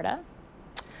Florida.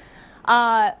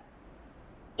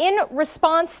 In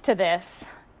response to this,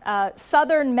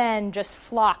 Southern men just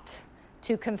flocked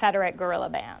to Confederate guerrilla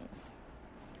bands.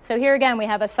 So here again, we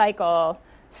have a cycle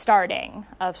starting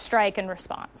of strike and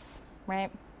response,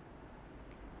 right?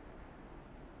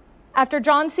 After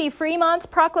John C. Fremont's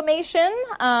proclamation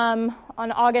on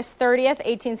August 30th,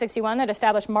 1861, that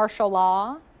established martial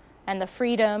law and the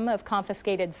freedom of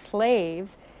confiscated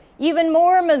slaves, even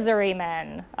more Missouri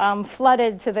men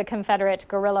flooded to the Confederate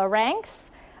guerrilla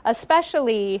ranks,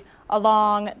 especially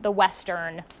along the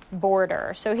western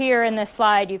border. So here in this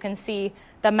slide, you can see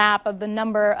the map of the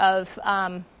number of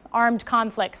armed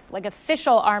conflicts, like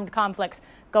official armed conflicts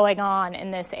going on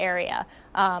in this area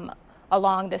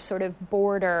along this sort of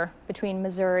border between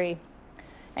Missouri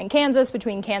and Kansas,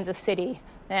 between Kansas City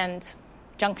and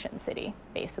Junction City,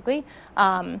 basically,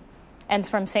 and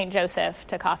from St. Joseph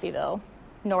to Coffeyville,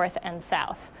 north and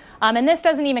south. And this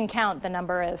doesn't even count the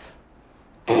number of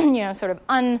sort of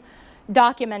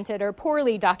undocumented or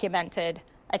poorly documented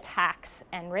attacks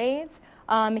and raids.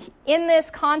 In this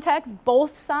context,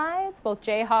 both sides, both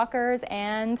Jayhawkers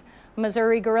and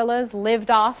Missouri guerrillas lived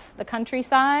off the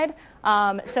countryside.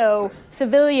 So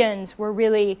civilians were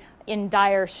really in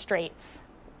dire straits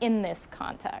in this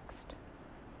context.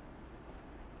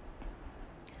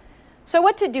 So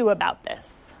what to do about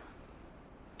this?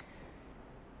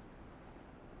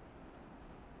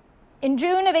 In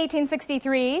June of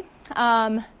 1863,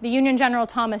 the Union General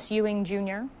Thomas Ewing,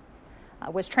 Jr.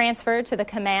 Was transferred to the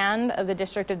command of the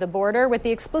District of the Border with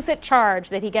the explicit charge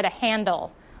that he get a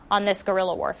handle on this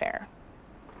guerrilla warfare,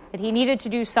 that he needed to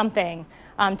do something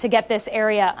to get this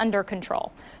area under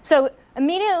control. So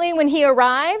immediately when he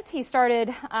arrived, he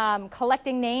started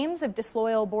collecting names of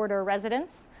disloyal border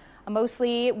residents,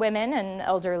 mostly women and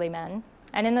elderly men.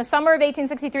 And in the summer of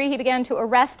 1863, he began to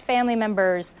arrest family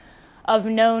members of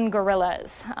known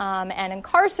guerrillas and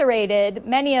incarcerated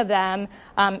many of them,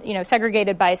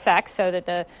 segregated by sex so that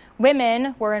the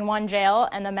women were in one jail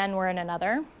and the men were in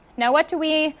another. Now, what do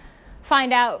we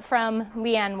find out from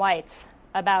Leanne Whites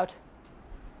about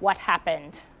what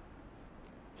happened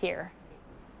here?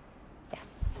 Yes.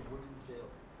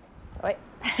 Wait.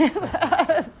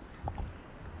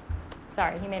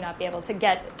 Sorry, he may not be able to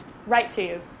get right to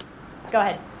you. Go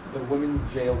ahead. The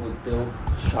women's jail was built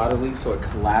shoddily, so it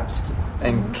collapsed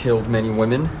and killed many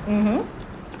women.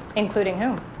 Mm-hmm. Including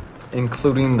whom?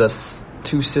 Including the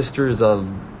two sisters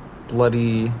of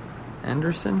Bloody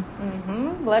Anderson.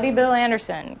 Mm-hmm. Bloody Bill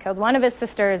Anderson killed one of his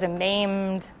sisters and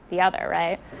maimed the other,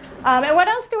 right? And what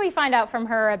else do we find out from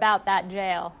her about that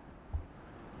jail?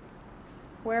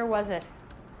 Where was it?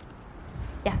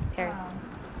 Yeah, Terry.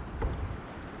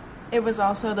 It was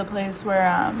also the place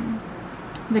where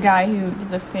the guy who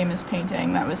did the famous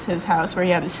painting, that was his house where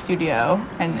he had his studio,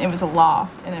 and it was a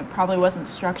loft, and it probably wasn't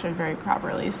structured very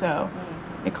properly, so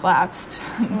it collapsed.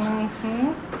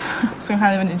 Mm-hmm. So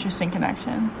kind of an interesting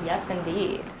connection. Yes,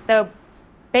 indeed. So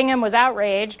Bingham was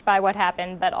outraged by what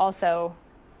happened, but also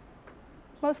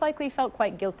most likely felt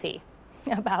quite guilty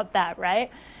about that,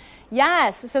 right?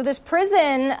 Yes, so this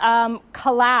prison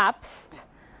collapsed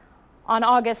on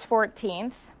August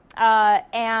 14th,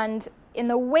 and in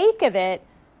the wake of it,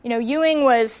 Ewing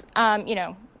was,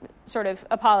 sort of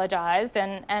apologized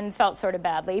and felt sort of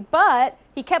badly, but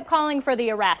he kept calling for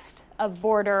the arrest of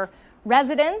border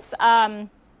residents, and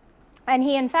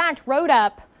he, in fact, wrote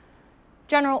up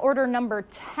General Order Number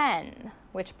 10,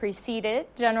 which preceded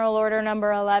General Order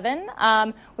Number 11.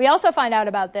 We also find out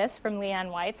about this from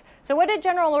Leanne Whites. So what did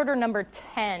General Order Number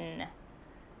 10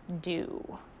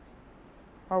 do?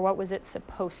 Or what was it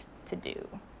supposed to do?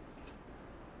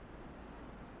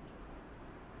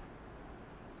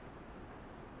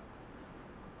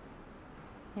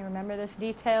 You remember this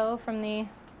detail from the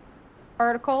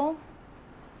article?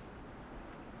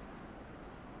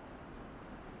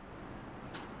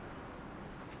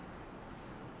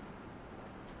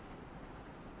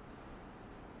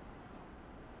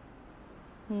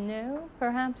 No,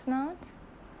 perhaps not.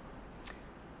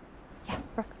 Yeah,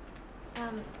 Brooke.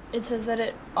 It says that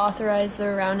it authorized the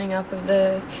rounding up of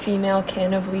the female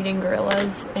kin of leading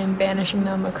guerrillas and banishing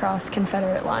them across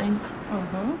Confederate lines.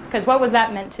 Because what was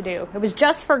that meant to do? It was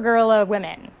just for guerrilla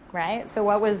women, right? So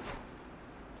what was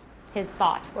his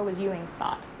thought? What was Ewing's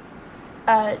thought?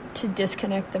 To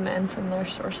disconnect the men from their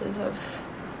sources of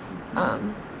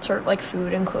sort of like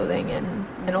food and clothing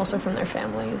and also from their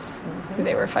families who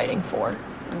they were fighting for.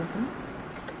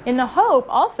 In the hope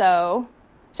also,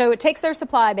 so it takes their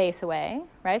supply base away,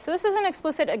 right? So this is an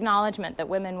explicit acknowledgement that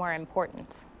women were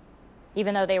important,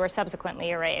 even though they were subsequently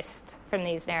erased from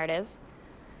these narratives.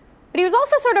 But he was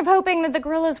also sort of hoping that the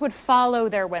guerrillas would follow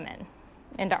their women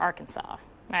into Arkansas,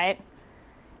 right?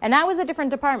 And that was a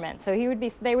different department, so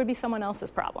they would be someone else's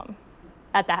problem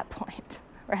at that point,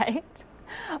 right?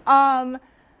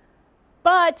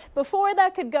 But before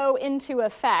that could go into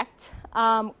effect,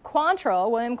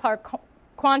 William Clark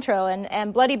Quantrill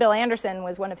and Bloody Bill Anderson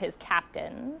was one of his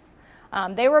captains.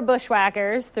 They were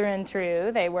bushwhackers through and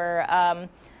through. They were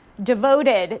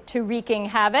devoted to wreaking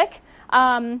havoc.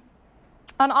 On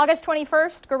August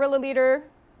 21st, guerrilla leader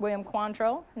William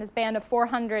Quantrill and his band of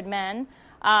 400 men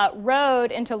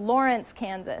rode into Lawrence,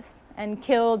 Kansas, and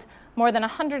killed more than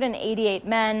 188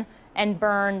 men and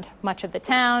burned much of the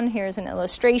town. Here's an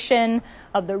illustration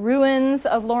of the ruins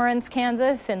of Lawrence,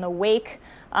 Kansas in the wake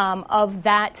of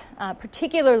that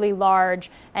particularly large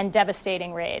and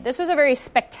devastating raid. This was a very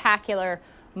spectacular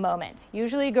moment.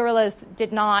 Usually guerrillas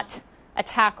did not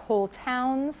attack whole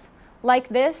towns like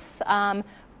this,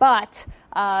 but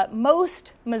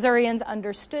most Missourians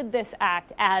understood this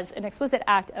act as an explicit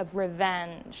act of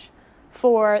revenge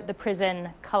for the prison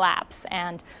collapse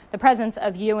and the presence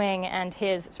of Ewing and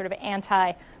his sort of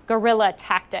anti-guerrilla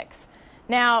tactics.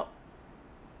 Now,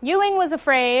 Ewing was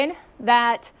afraid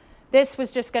that this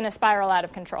was just going to spiral out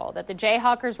of control, that the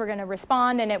Jayhawkers were going to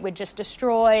respond and it would just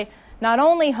destroy not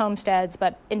only homesteads,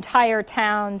 but entire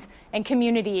towns and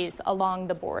communities along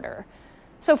the border.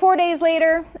 So 4 days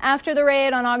later, after the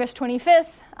raid on August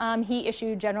 25th, he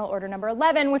issued General Order Number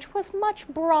 11, which was much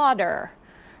broader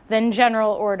than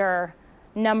General Order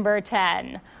Number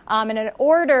 10. And it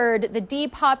ordered the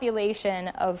depopulation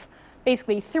of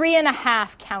basically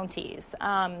 3.5 counties.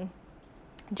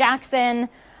 Jackson,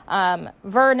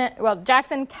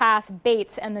 Jackson, Cass,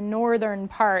 Bates, and the northern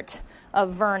part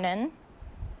of Vernon.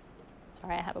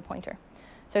 Sorry, I have a pointer.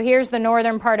 So here's the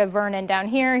northern part of Vernon down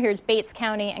here. Here's Bates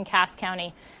County and Cass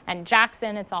County. And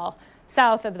Jackson, it's all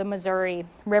south of the Missouri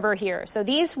River here. So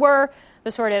these were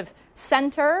the sort of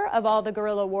center of all the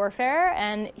guerrilla warfare.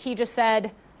 And he just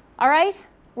said, all right,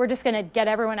 we're just going to get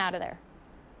everyone out of there,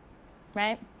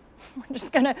 right? We're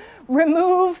just going to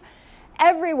remove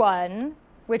everyone,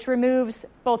 which removes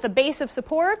both the base of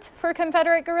support for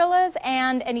Confederate guerrillas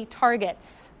and any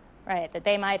targets, right, that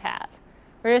they might have.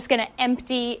 We're just going to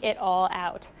empty it all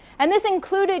out. And this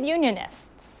included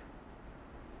Unionists.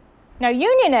 Now,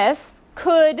 Unionists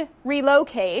could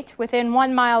relocate within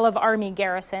 1 mile of Army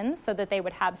garrisons so that they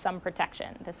would have some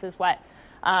protection. This is what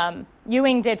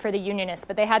Ewing did for the Unionists,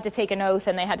 but they had to take an oath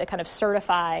and they had to kind of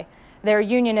certify their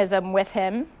unionism with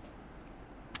him.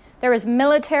 There was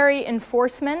military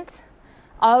enforcement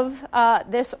of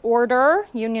this order.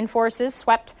 Union forces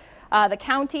swept the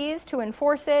counties to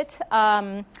enforce it,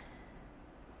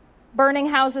 burning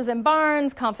houses and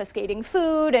barns, confiscating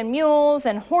food and mules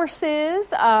and horses.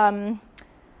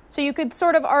 So you could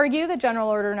sort of argue that General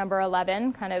Order Number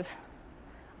 11 kind of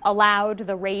allowed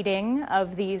the raiding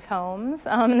of these homes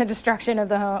and the destruction of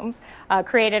the homes,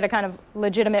 created a kind of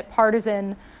legitimate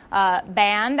partisan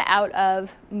band out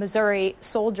of Missouri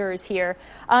soldiers here.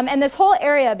 And this whole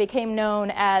area became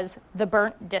known as the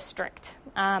Burnt District.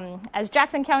 As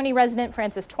Jackson County resident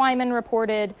Francis Twyman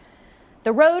reported,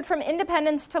 the road from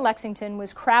Independence to Lexington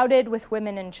was crowded with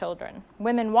women and children.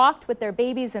 Women walked with their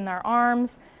babies in their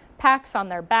arms, packs on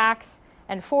their backs,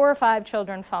 and 4 or 5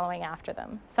 children following after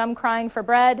them, some crying for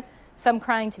bread, some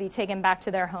crying to be taken back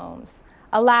to their homes.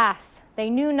 Alas,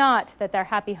 they knew not that their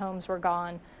happy homes were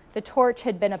gone. The torch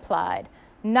had been applied.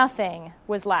 Nothing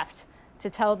was left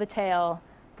to tell the tale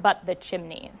but the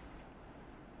chimneys.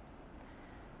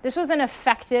 This was an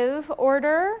effective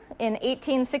order. In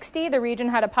 1860, the region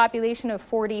had a population of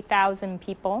 40,000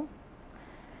 people.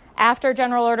 After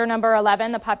General Order Number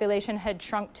 11, the population had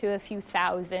shrunk to a few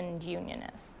thousand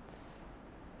Unionists.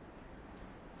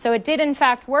 So it did in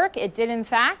fact work. It did in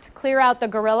fact clear out the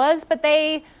guerrillas, but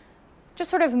they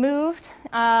just sort of moved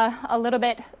a little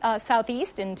bit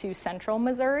southeast into central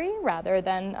Missouri rather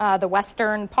than the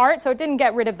western part. So it didn't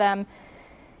get rid of them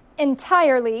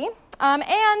entirely.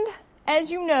 And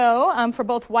as you know, for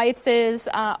both White's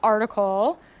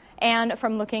article and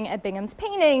from looking at Bingham's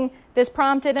painting, this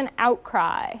prompted an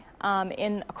outcry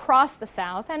across the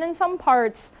South and in some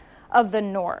parts of the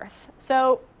North.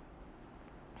 So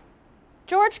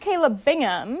George Caleb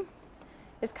Bingham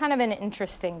is kind of an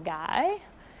interesting guy.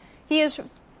 He was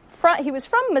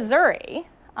from Missouri.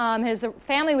 His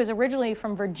family was originally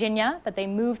from Virginia, but they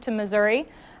moved to Missouri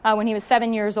when he was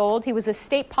 7 years old. He was a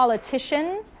state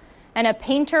politician and a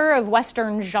painter of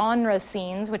Western genre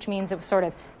scenes, which means it was sort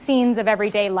of scenes of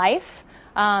everyday life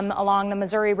along the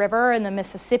Missouri River and the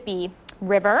Mississippi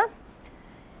River.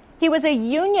 He was a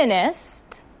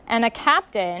Unionist and a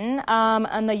captain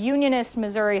on the Unionist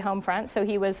Missouri home front, so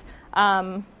he was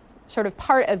sort of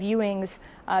part of Ewing's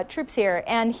troops here,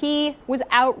 and he was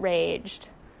outraged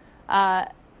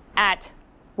at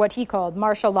what he called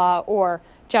martial law or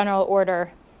General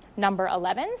Order Number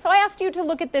 11. So I asked you to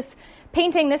look at this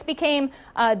painting. This became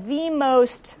the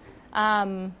most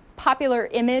popular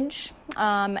image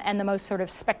and the most sort of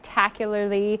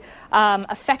spectacularly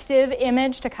effective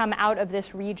image to come out of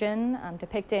this region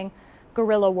depicting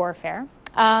guerrilla warfare.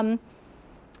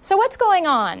 So what's going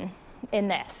on in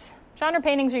this? Genre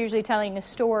paintings are usually telling a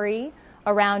story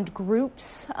around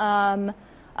groups of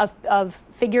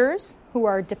figures who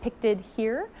are depicted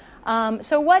here.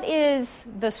 So what is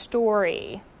the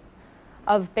story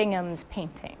of Bingham's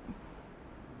painting?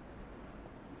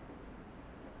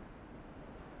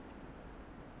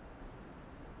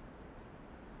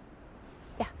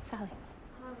 Yeah, Sally.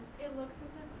 It looks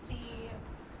as if the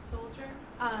soldier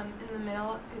in the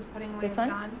middle is putting away This his one?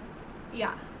 gun.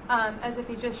 Yeah. As if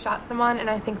he just shot someone, and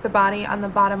I think the body on the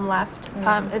bottom left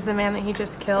is the man that he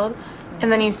just killed.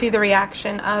 And then you see the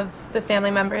reaction of the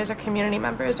family members or community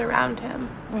members around him.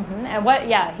 Mm-hmm.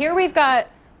 And here we've got,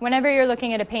 whenever you're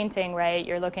looking at a painting, right,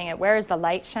 you're looking at where is the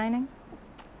light shining?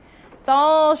 It's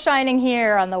all shining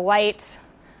here on the white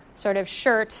sort of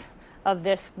shirt of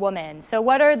this woman. So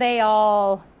what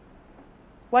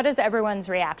is everyone's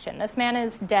reaction? This man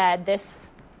is dead.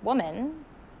 This woman,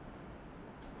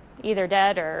 either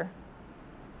dead or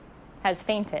has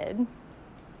fainted.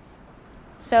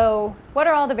 So what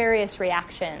are all the various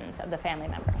reactions of the family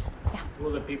members? Yeah.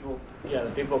 Well, the people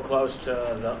close to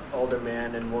the older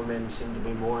man and woman seem to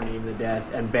be mourning the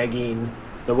death and begging.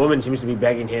 The woman seems to be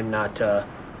begging him not to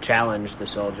challenge the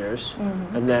soldiers.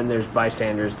 Mm-hmm. And then there's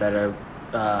bystanders that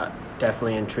are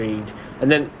definitely intrigued.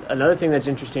 And then another thing that's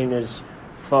interesting is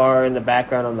far in the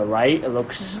background on the right, it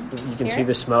looks, you can see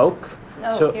the smoke.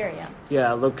 Oh, so, here, yeah.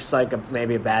 Yeah, it looks like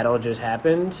maybe a battle just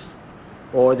happened.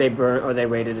 Or they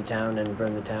raided a town and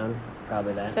burned the town.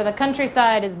 Probably that. So the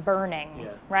countryside is burning,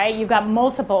 right? You've got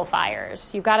multiple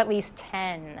fires. You've got at least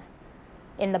 10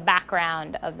 in the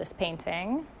background of this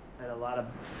painting. And a lot of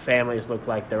families look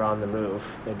like they're on the move.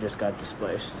 They just got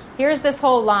displaced. Here's this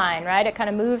whole line, right? It kind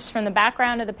of moves from the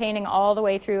background of the painting all the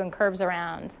way through and curves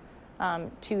around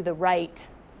to the right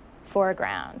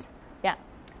foreground. Yeah.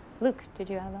 Luke, did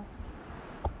you have a...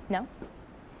 No?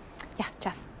 Yeah,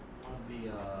 Jeff. One of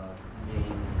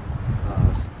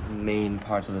the main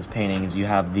parts of this painting is you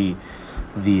have the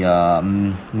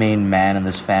main man in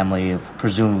this family,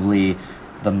 presumably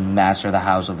the master of the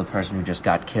house of the person who just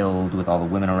got killed with all the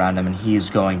women around him, and he's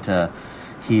trying to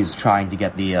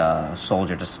get the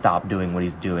soldier to stop doing what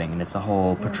he's doing, and it's a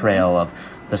whole portrayal of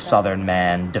the southern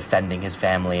man defending his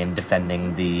family and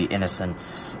defending the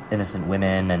innocent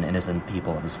women and innocent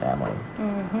people of his family.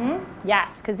 Mm-hmm.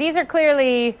 Yes, because these are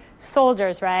clearly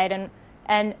soldiers, right?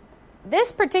 And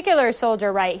this particular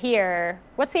soldier right here,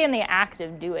 what's he in the act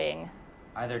of doing?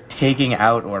 Either taking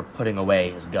out or putting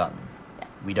away his gun. Yeah.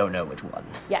 We don't know which one.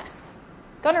 Yes.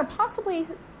 Gun or possibly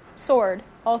sword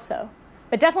also.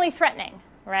 But definitely threatening,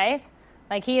 right?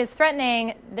 Like he is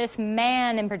threatening this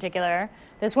man in particular.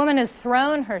 This woman has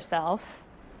thrown herself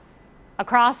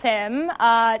across him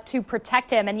to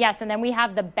protect him. And yes, and then we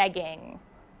have the begging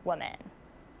woman.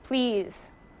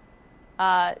 Please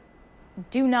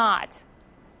do not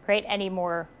create any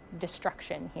more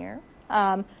destruction here.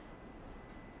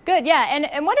 Good, yeah.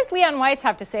 And what does Leon Weitz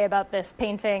have to say about this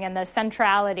painting and the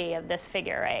centrality of this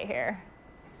figure right here?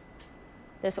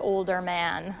 This older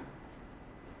man.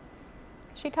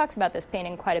 She talks about this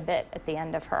painting quite a bit at the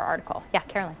end of her article. Yeah,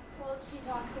 Carolyn. Well, she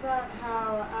talks about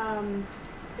how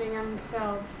Bingham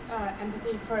felt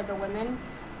empathy for the women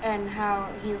and how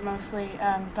he mostly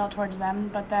felt towards them,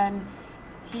 but then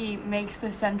he makes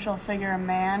the central figure a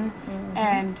man,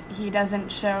 and he doesn't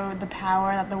show the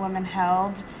power that the women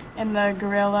held in the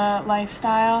guerrilla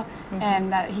lifestyle,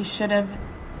 and that he should have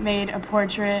made a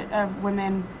portrait of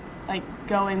women like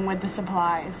going with the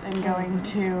supplies and going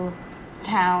to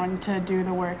town to do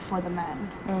the work for the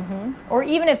men. Or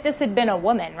even if this had been a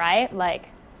woman, right? Like,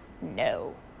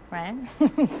 no, right?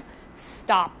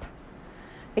 Stop.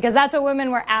 Because that's what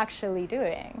women were actually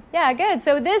doing. Yeah, good.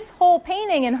 So this whole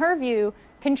painting, in her view,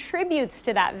 contributes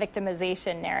to that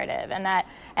victimization narrative,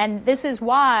 and this is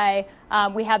why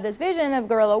we have this vision of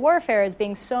guerrilla warfare as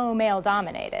being so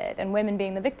male-dominated and women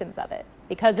being the victims of it,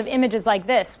 because of images like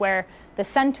this, where the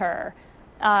center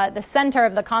of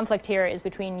the conflict here is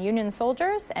between Union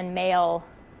soldiers and male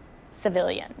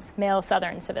civilians, male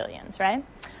Southern civilians, right?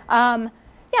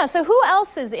 Yeah. So who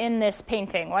else is in this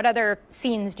painting? What other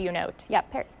scenes do you note? Yeah,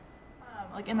 Perry.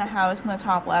 Like in the house in the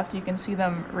top left, you can see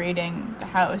them raiding the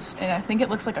house, and I think it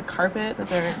looks like a carpet that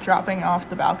they're dropping off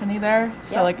the balcony there.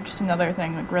 So like just another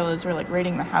thing, the guerrillas were like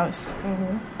raiding the house.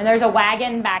 And there's a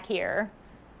wagon back here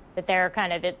that they're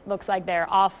it looks like they're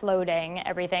offloading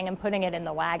everything and putting it in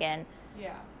the wagon.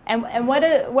 Yeah. And what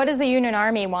does the Union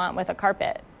Army want with a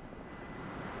carpet?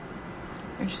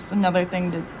 It's just another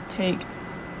thing to take.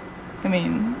 I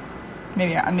mean,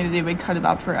 maybe they would cut it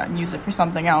up and use it for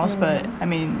something else, but I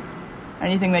mean,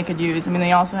 anything they could use. I mean,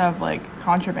 they also have like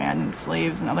contraband and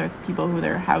slaves and other people who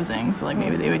they're housing, so like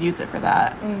maybe they would use it for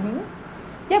that.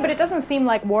 Yeah, but it doesn't seem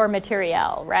like war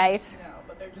materiel, right? No,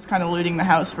 but they're just kind of looting the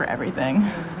house for everything.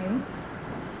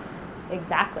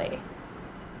 Exactly.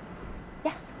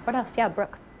 Yes. What else? Yeah,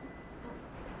 Brooke.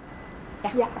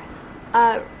 Yeah.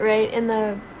 Right in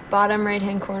the bottom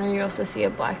right-hand corner, you also see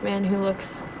a black man who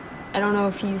looks, I don't know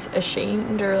if he's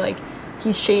ashamed or like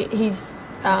he's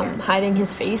hiding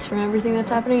his face from everything that's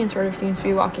happening and sort of seems to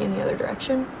be walking in the other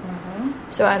direction.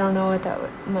 So I don't know what that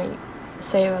might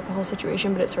say about the whole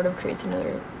situation, but it sort of creates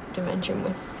another dimension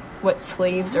with what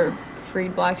slaves or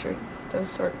freed blacks or those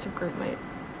sorts of group might.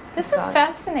 This is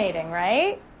fascinating,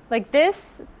 right? Like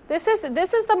this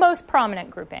is the most prominent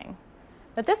grouping,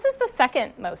 but this is the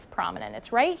second most prominent.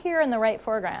 It's right here in the right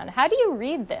foreground. How do you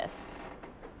read this?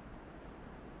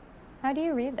 How do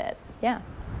you read it? Yeah.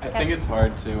 I think it's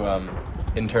hard to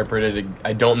interpret it.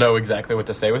 I don't know exactly what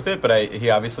to say with it, but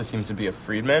he obviously seems to be a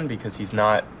freedman because he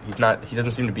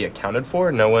doesn't seem to be accounted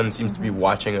for. No one seems to be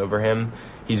watching over him.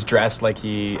 He's dressed like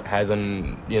he has a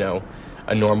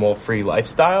normal free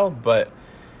lifestyle, but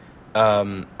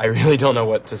I really don't know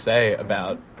what to say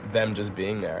about them just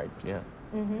being there. Yeah.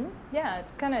 Mm-hmm. Yeah,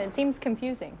 it seems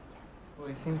confusing. Well,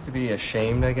 he seems to be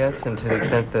ashamed, I guess, and to the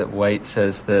extent that White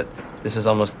says that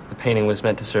the painting was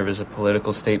meant to serve as a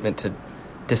political statement to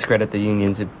discredit the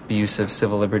Union's abuse of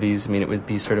civil liberties. I mean, it would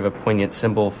be sort of a poignant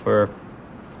symbol for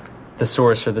the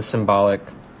source or the symbolic,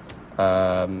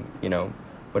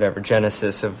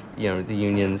 genesis of, the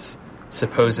Union's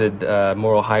supposed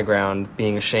moral high ground,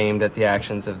 being ashamed at the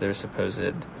actions of their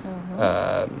supposed,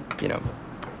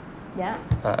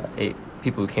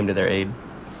 people who came to their aid.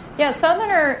 Yeah,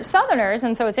 Southerners,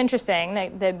 and so it's interesting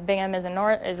that Bingham is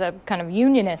a kind of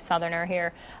Unionist Southerner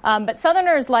here. But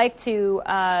Southerners like to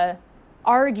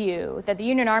argue that the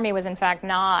Union Army was in fact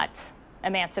not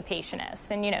emancipationist.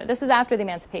 And, this is after the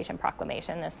Emancipation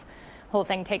Proclamation. This whole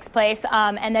thing takes place.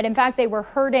 And that in fact they were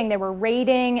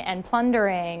raiding and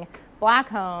plundering black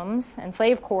homes and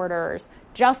slave quarters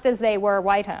just as they were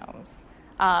white homes.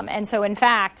 And so in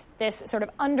fact, this sort of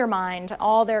undermined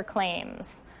all their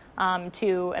claims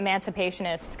to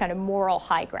emancipationist kind of moral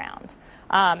high ground,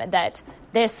 that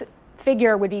this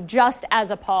figure would be just as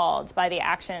appalled by the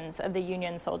actions of the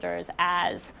Union soldiers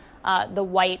as the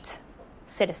white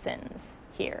citizens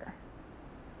here.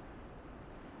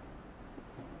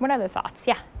 What other thoughts?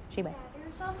 Yeah, Shiba.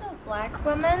 There's also a black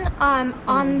woman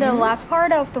on the left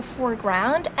part of the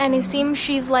foreground, and it seems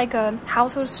she's like a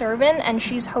household servant, and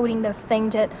she's holding the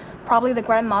fainted, probably the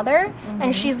grandmother,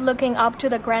 and she's looking up to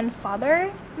the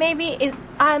grandfather. Maybe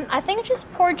I think she's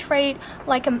portrayed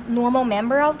like a normal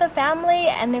member of the family,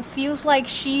 and it feels like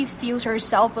she feels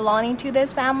herself belonging to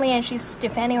this family, and she's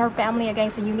defending her family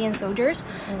against the Union soldiers.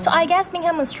 So I guess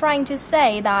Bingham was trying to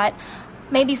say that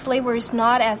maybe slavery is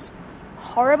not as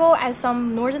horrible as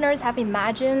some Northerners have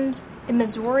imagined in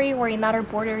Missouri or in other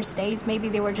border states. Maybe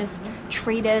they were just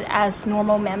treated as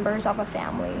normal members of a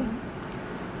family.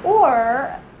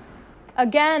 Or,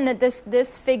 again, that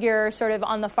this figure sort of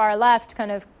on the far left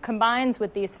kind of combines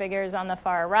with these figures on the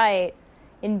far right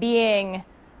in being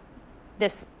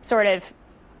this sort of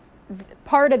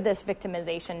part of this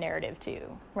victimization narrative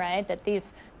too, right? That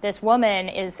this woman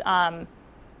is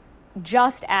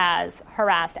just as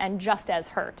harassed and just as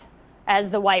hurt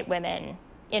as the white women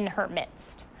in her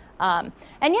midst. And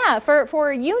yeah, for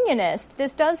a unionist,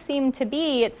 this does seem to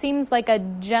be, it seems like a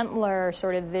gentler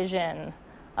sort of vision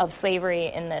of slavery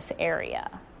in this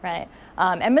area, right?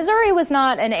 And Missouri was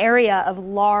not an area of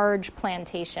large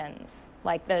plantations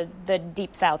like the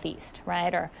deep southeast,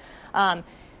 right?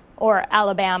 Or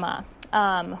Alabama,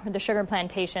 the sugar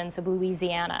plantations of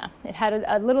Louisiana. It had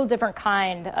a little different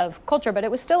kind of culture, but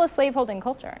it was still a slaveholding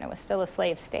culture, and it was still a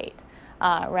slave state.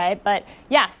 Right? But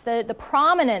yes, the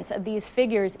prominence of these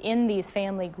figures in these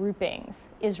family groupings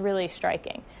is really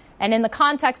striking. And in the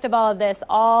context of all of this,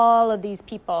 all of these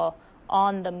people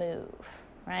on the move,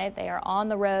 right? They are on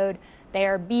the road. They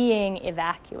are being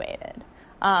evacuated.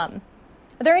 Are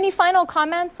there any final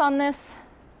comments on this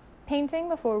painting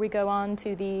before we go on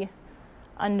to the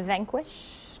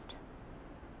Unvanquished?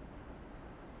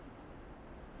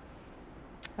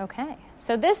 Okay.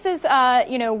 So this is,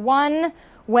 one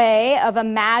way of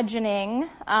imagining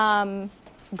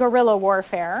guerrilla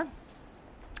warfare.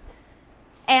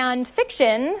 And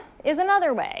fiction is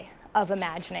another way of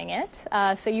imagining it.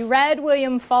 So you read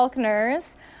William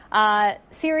Faulkner's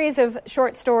series of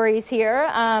short stories here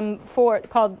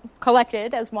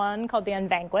collected as one called The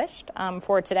Unvanquished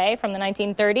for today from the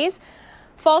 1930s.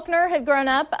 Faulkner had grown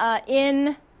up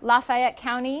in Lafayette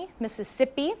County,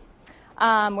 Mississippi,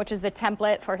 which is the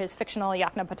template for his fictional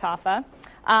Yoknapatawpha.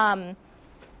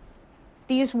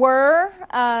 These were,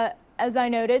 as I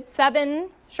noted, 7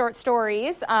 short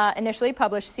stories initially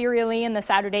published serially in the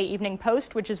Saturday Evening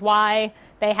Post, which is why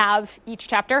they have, each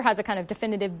chapter has a kind of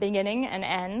definitive beginning and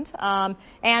end,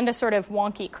 and a sort of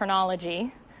wonky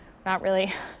chronology. Not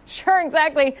really sure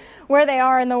exactly where they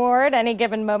are in the war at any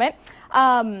given moment.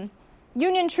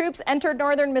 Union troops entered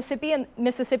northern Mississippi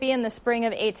in the spring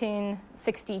of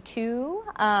 1862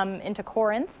 into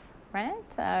Corinth,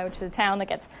 right, which is a town that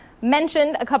gets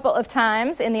mentioned a couple of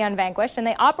times in The Unvanquished, and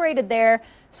they operated there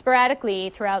sporadically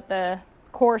throughout the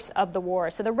course of the war.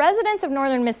 So the residents of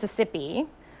northern Mississippi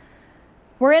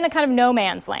were in a kind of no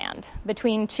man's land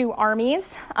between two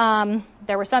armies.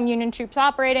 There were some Union troops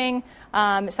operating,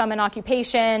 some in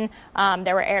occupation.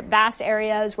 There were vast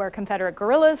areas where Confederate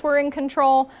guerrillas were in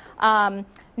control. Now,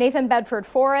 Nathan Bedford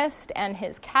Forrest and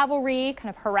his cavalry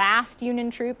kind of harassed Union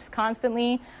troops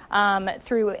constantly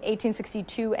through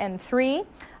 1862 and 3.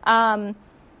 And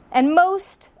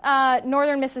most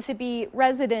northern Mississippi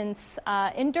residents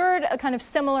endured a kind of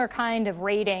similar kind of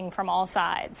raiding from all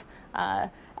sides,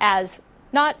 as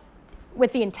not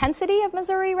with the intensity of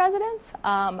Missouri residents,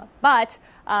 but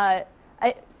a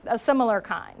similar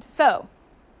kind. So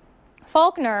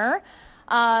Faulkner,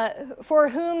 for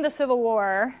whom the Civil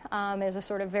War is a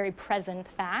sort of very present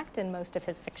fact in most of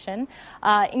his fiction,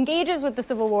 engages with the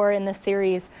Civil War in this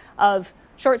series of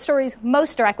short stories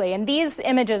most directly. And these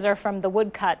images are from the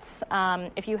woodcuts.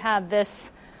 If you have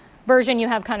this version, you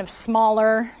have kind of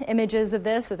smaller images of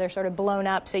this, so they're sort of blown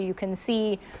up so you can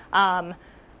see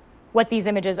what these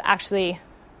images actually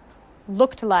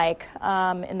looked like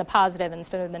in the positive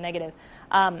instead of the negative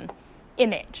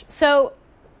image.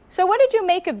 So what did you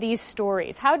make of these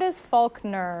stories? How does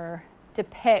Faulkner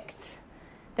depict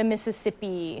the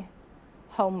Mississippi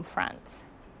home front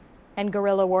and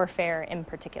guerrilla warfare in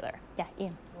particular? Yeah,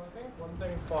 Ian. Well, I think one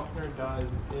thing Faulkner does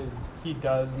is he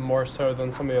does more so than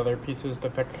some of the other pieces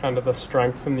depict kind of the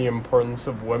strength and the importance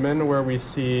of women, where we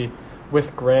see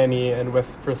with Granny and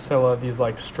with Drusilla these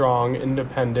like strong,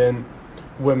 independent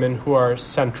women who are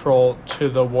central to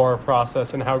the war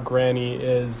process, and how Granny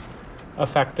is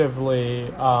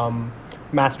effectively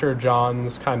Master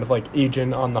John's kind of like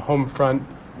agent on the home front.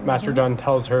 Master John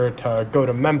tells her to go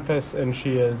to Memphis, and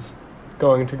she is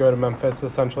going to go to Memphis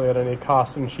essentially at any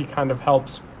cost, and she kind of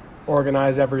helps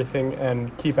organize everything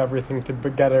and keep everything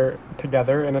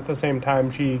together, and at the same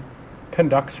time she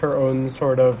conducts her own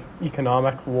sort of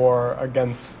economic war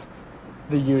against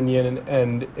the Union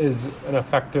and is an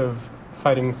effective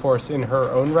fighting force in her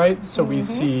own right. So we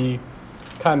see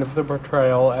kind of the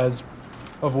portrayal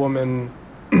of women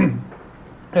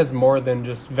as more than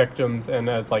just victims and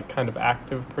as like kind of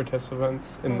active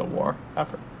participants in the war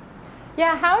effort.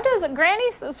 Yeah, how does Granny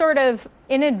sort of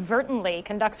inadvertently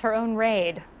conducts her own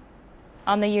raid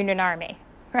on the Union Army,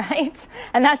 right?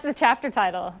 And that's the chapter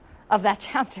title of that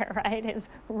chapter, right, is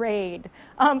Raid.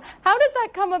 How does that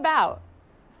come about?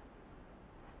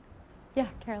 Yeah,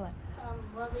 Carolyn.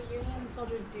 Well, the Union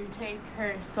soldiers do take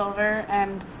her silver,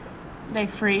 and they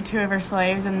free 2 of her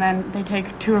slaves, and then they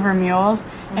take 2 of her mules,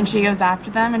 and she goes after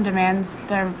them and demands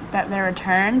that they're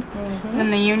returned. And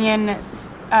then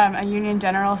a Union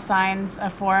general signs a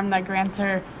form that grants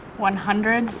her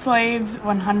 100 slaves,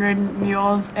 100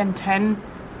 mules, and 10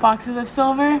 boxes of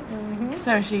silver.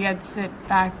 So she gets it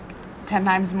back 10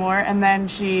 times more, and then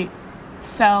she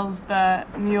sells the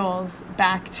mules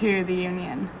back to the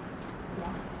Union.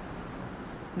 Yes.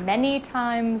 Many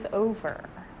times over,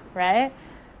 right?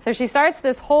 So she starts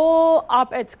this whole,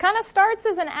 it kind of starts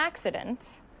as an accident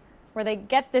where they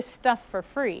get this stuff for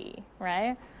free,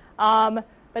 right?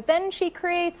 But then she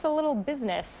creates a little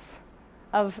business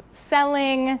of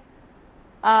selling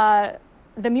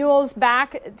the mules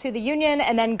back to the Union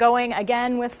and then going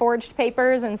again with forged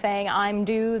papers and saying, I'm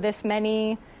due this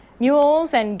many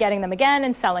mules, and getting them again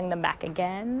and selling them back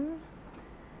again.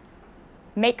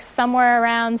 Makes somewhere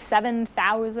around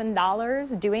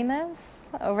 $7,000 doing this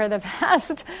over the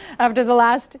after the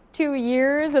last 2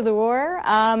 years of the war.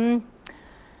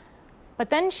 But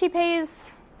then she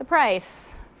pays the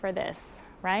price for this,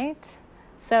 right?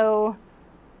 So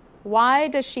why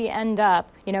does she end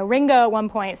up, Ringo at one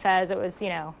point says it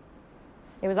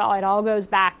all goes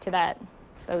back to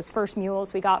those first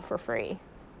mules we got for free,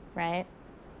 right?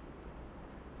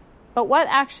 But what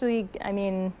actually,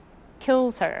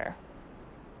 kills her?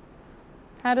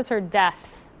 How does her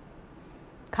death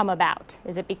come about?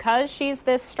 Is it because she's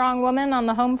this strong woman on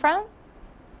the home front,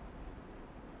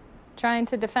 trying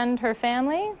to defend her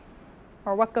family?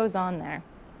 Or what goes on there?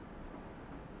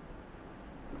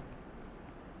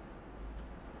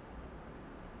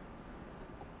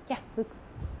 Yeah, Luke.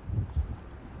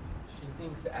 She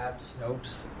thinks Ab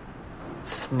Snopes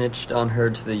snitched on her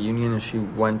to the Union and she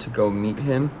went to go meet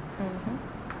him.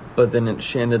 But then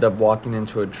she ended up walking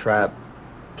into a trap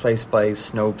placed by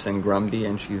Snopes and Grumby,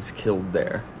 and she's killed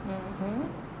there.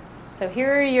 So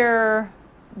here are your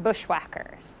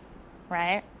bushwhackers,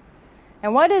 right?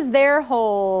 And what is their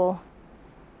whole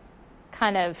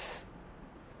kind of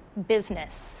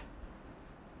business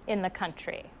in the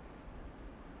country?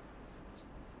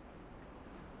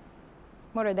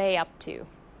 What are they up to?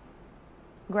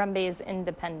 Grumby's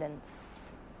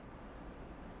independence.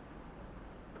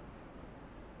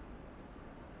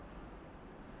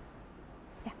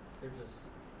 Yeah. They're just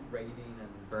raiding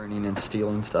and burning and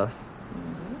stealing stuff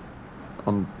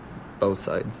on both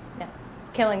sides. Yeah.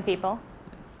 Killing people,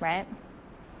 right?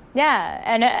 Yeah,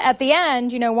 and at the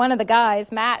end, one of the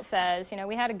guys, Matt, says,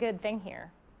 we had a good thing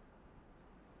here,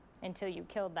 until you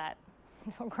killed that,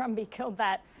 until Grumby killed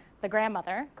the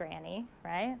grandmother, Granny,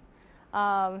 right?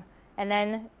 And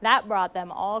then that brought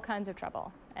them all kinds of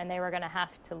trouble, and they were going to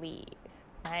have to leave,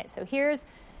 right? So here's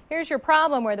your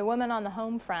problem where the woman on the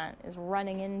home front is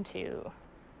running into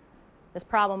this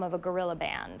problem of a guerrilla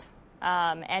band,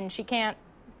 and she can't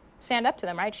stand up to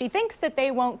them, right? She thinks that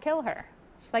they won't kill her.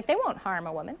 She's like, they won't harm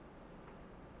a woman,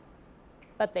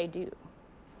 but they do,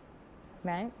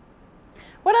 right?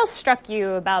 What else struck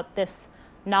you about this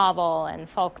novel and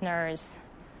Faulkner's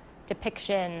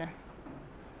depiction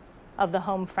of the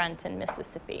home front in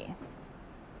Mississippi?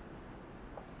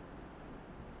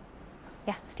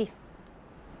 Yeah, Steve.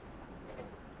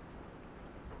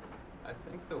 I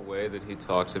think the way that he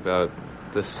talked about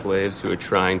the slaves who were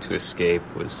trying to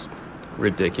escape was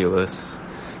ridiculous,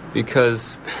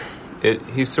 because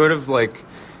he sort of like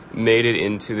made it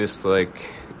into this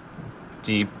like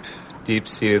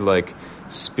deep-seated like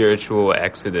spiritual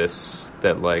exodus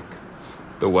that like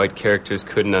the white characters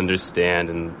couldn't understand,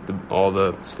 and all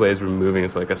the slaves were moving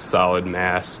as like a solid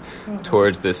mass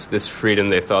towards this freedom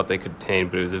they thought they could attain,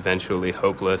 but it was eventually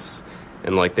hopeless,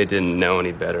 and like they didn't know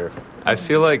any better. I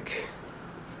feel like,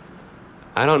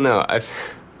 I don't know,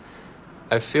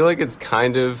 I feel like it's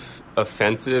kind of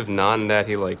offensive, not in that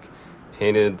he like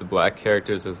painted the black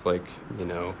characters as like, you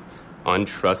know,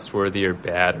 untrustworthy or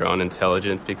bad or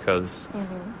unintelligent, because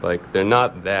like they're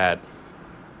not that.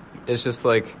 It's just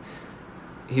like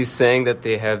he's saying that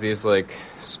they have these like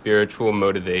spiritual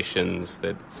motivations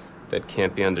that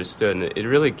can't be understood, and it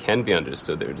really can be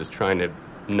understood. They're just trying to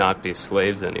not be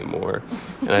slaves anymore.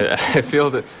 And I feel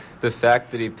that the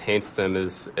fact that he paints them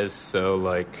as so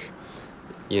like,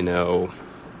 you know,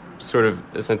 sort of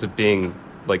a sense of being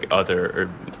like other or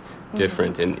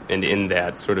different and in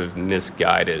that sort of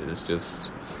misguided is just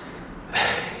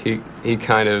he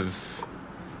kind of,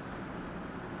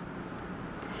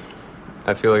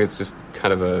 I feel like it's just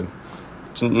kind of a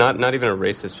not even a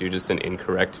racist view, just an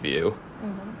incorrect view.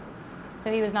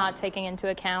 So he was not taking into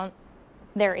account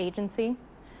their agency?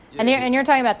 Yeah, and you're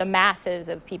talking about the masses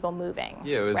of people moving.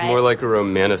 Yeah, it was right? more like a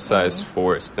romanticized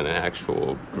force than an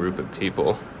actual group of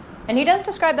people. And he does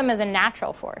describe them as a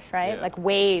natural force, right? Yeah. Like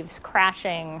waves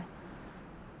crashing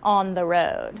on the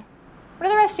road. What do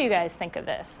the rest of you guys think of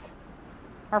this?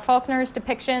 Are Faulkner's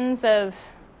depictions of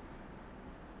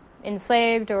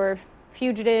enslaved or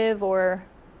fugitive or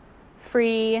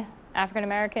free African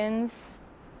Americans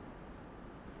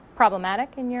problematic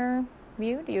in your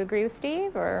view? Do you agree with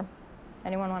Steve, or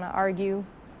anyone want to argue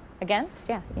against?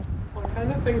 Yeah. Well, I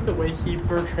kind of think the way he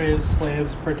portrays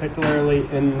slaves, particularly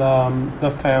in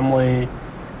the family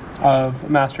of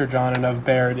Master John and of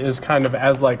Baird, is kind of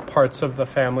as like parts of the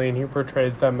family, and he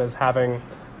portrays them as having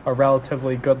a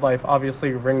relatively good life.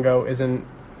 Obviously, Ringo isn't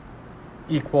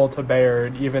equal to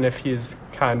Baird, even if he's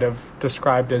kind of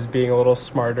described as being a little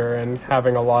smarter and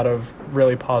having a lot of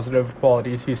really positive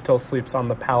qualities. He still sleeps on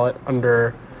the pallet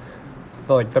under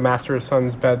the master's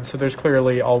son's bed, so there's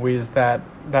clearly always that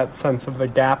sense of the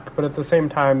gap, but at the same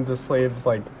time the slaves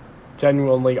like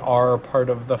genuinely are part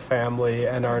of the family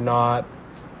and are not,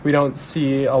 we don't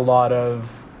see a lot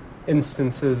of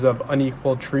instances of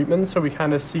unequal treatment, so we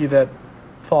kind of see that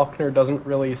Faulkner doesn't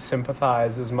really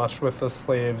sympathize as much with the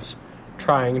slaves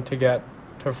trying to get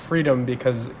to freedom,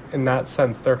 because in that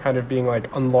sense they're kind of being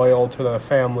like unloyal to the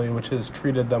family, which has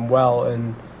treated them well.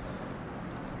 And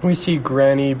we see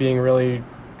Granny being really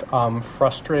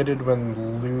frustrated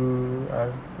when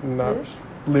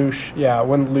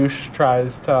Lush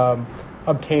tries to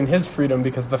obtain his freedom,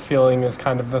 because the feeling is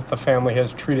kind of that the family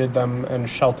has treated them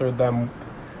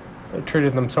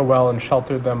so well and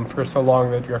sheltered them for so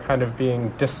long that you're kind of being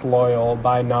disloyal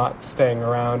by not staying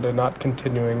around and not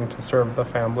continuing to serve the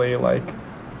family like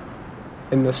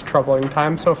in this troubling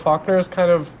time. So Faulkner is kind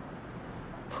of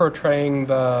portraying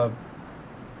the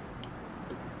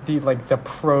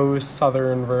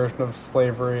pro-Southern version of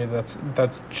slavery that's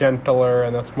gentler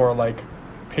and that's more like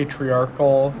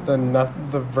patriarchal than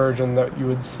the version that you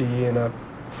would see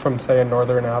from say a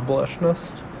Northern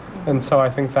abolitionist. And so I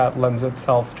think that lends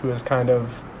itself to his kind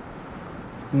of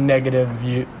negative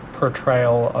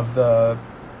portrayal of the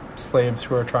slaves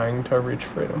who are trying to reach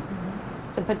freedom.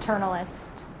 It's a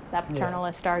paternalist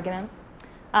argument.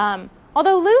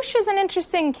 Although Lush is an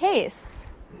interesting case,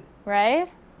 right?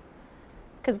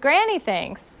 Because Granny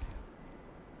thinks,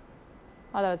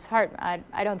 although it's hard,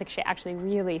 I don't think she actually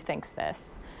really thinks this,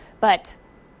 but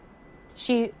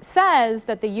she says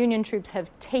that the Union troops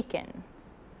have taken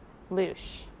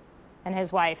Lush and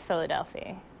his wife,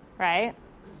 Philadelphia, right?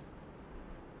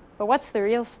 But what's the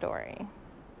real story?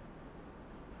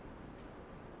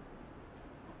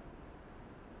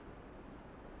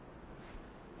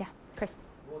 Yeah.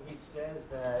 He says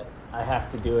that I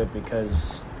have to do it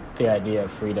because the idea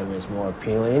of freedom is more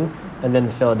appealing. And then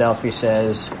Philadelphia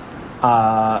says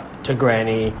to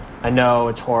Granny, I know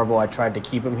it's horrible, I tried to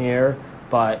keep him here,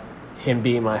 but him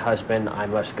being my husband, I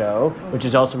must go. Which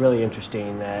is also really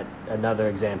interesting, that another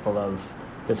example of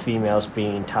the females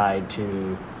being tied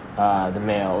to the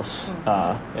males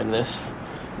in this.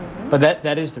 But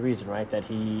that is the reason, right? That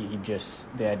he just,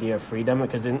 the idea of freedom,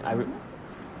 because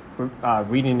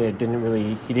reading it, he didn't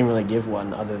really give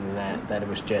one other than that it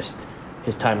was just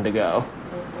his time to go.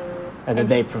 And that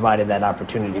they provided that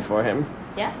opportunity for him.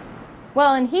 Yeah.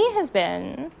 Well, and he has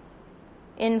been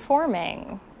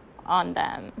informing on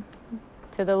them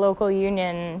to the local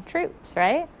Union troops,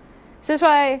 right? This is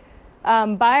why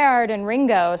Bayard and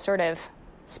Ringo sort of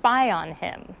spy on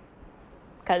him,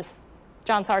 because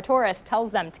John Sartoris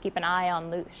tells them to keep an eye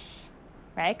on Lush,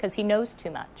 right? Because he knows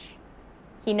too much.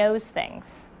 He knows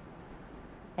things.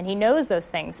 And he knows those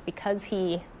things because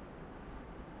he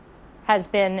has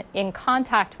been in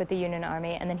contact with the Union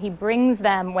Army, and then he brings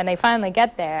them, when they finally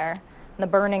get there, in the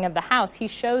burning of the house, he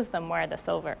shows them where the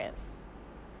silver is,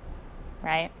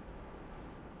 right?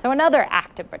 So another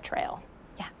act of betrayal.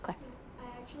 Yeah, Claire.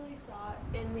 I actually saw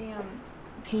in the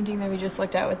painting that we just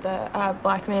looked at with the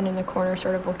black man in the corner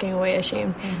sort of looking away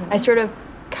ashamed. I sort of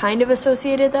kind of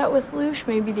associated that with Lush,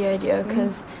 maybe the idea,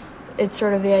 because it's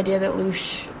sort of the idea that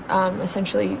Lush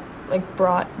essentially like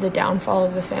brought the downfall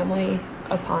of the family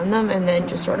upon them and then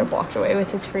just sort of walked away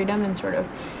with his freedom, and sort of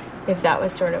if that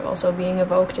was sort of also being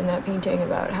evoked in that painting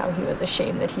about how he was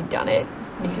ashamed that he'd done it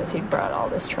because he'd brought all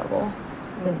this trouble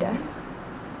and death.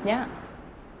 Yeah.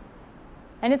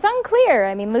 And it's unclear.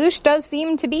 I mean, Lush does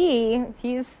seem to be,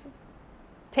 he's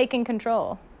taking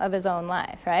control of his own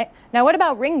life, right? Now, what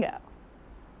about Ringo?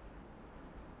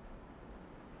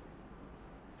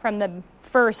 From the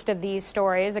first of these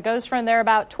stories, it goes from they're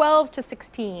about 12 to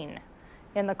 16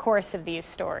 in the course of these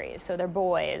stories. So they're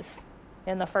boys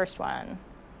in the first one.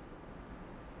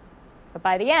 But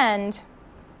by the end,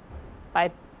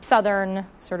 by Southern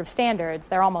sort of standards,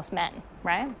 they're almost men,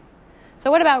 right?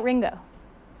 So what about Ringo?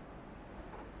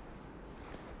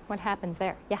 What happens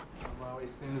there? Yeah. Well, it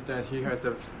seems that he has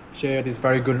shared this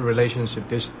very good relationship,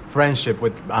 this friendship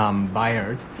with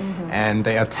Bayard, and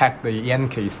they attacked the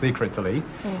Yankees secretly.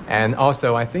 And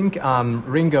also, I think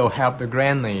Ringo helped the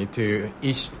Granny to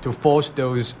force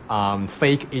those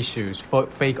fake issues,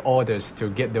 fake orders to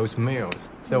get those meals.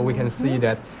 So we can see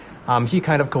that he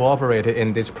kind of cooperated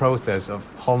in this process of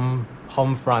home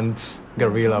front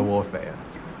guerrilla warfare.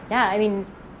 Yeah, I mean,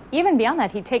 even beyond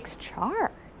that, he takes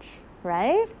charge,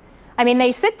 right? I mean,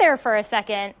 they sit there for a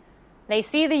second, they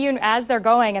see the Union as they're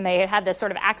going, and they have this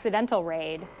sort of accidental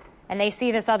raid, and they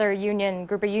see this other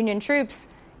group of Union troops,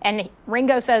 and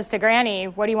Ringo says to Granny,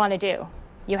 what do you want to do?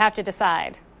 You have to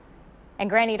decide. And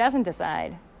Granny doesn't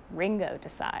decide. Ringo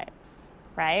decides,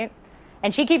 right?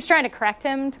 And she keeps trying to correct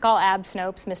him to call Ab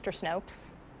Snopes Mr. Snopes.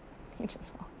 He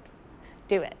just won't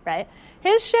do it, right?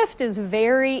 His shift is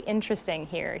very interesting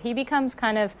here. He becomes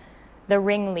kind of the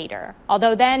ringleader,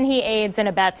 although then he aids and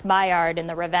abets Bayard in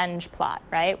the revenge plot,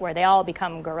 right, where they all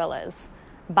become guerrillas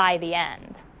by the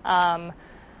end,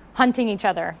 hunting each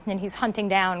other, and he's hunting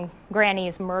down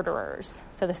Granny's murderers.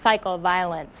 So the cycle of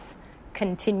violence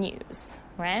continues,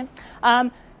 right?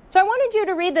 So I wanted you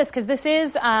to read this because this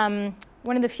is one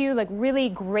of the few really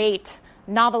great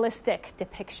novelistic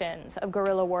depictions of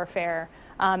guerrilla warfare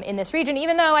in this region,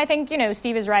 even though I think,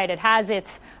 Steve is right. It has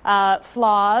its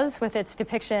flaws with its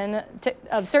depiction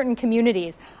of certain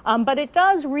communities, but it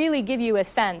does really give you a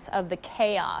sense of the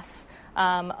chaos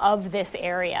of this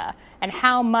area and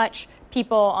how much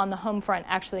people on the home front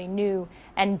actually knew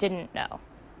and didn't know.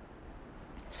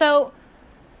 So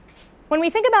when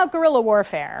we think about guerrilla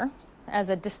warfare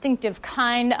as a distinctive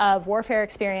kind of warfare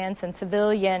experience and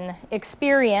civilian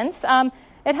experience,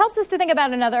 it helps us to think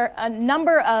about a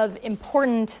number of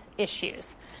important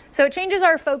issues. So it changes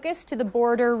our focus to the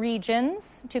border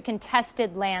regions, to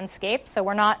contested landscapes, so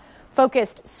we're not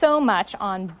focused so much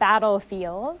on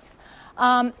battlefields.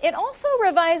 It also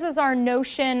revises our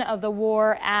notion of the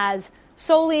war as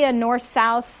solely a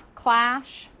north-south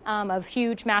clash of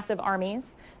huge, massive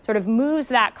armies, sort of moves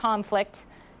that conflict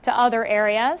to other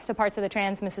areas, to parts of the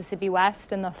Trans-Mississippi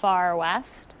West and the far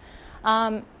west.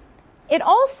 It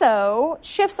also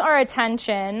shifts our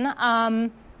attention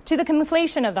to the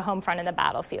conflation of the home front and the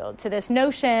battlefield, to this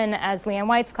notion, as Leanne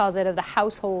Weitz calls it, of the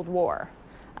household war.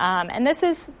 And this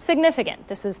is significant.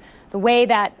 This is the way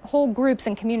that whole groups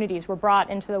and communities were brought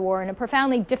into the war in a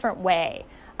profoundly different way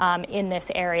in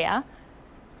this area.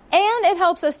 And it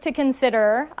helps us to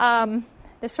consider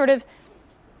this sort of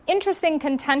interesting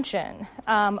contention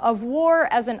of war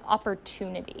as an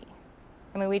opportunity.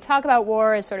 I mean, we talk about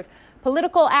war as sort of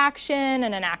political action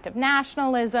and an act of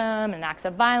nationalism and acts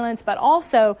of violence, but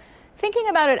also thinking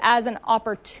about it as an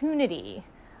opportunity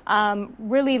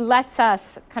really lets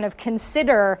us kind of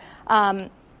consider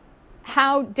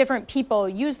how different people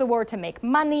use the war to make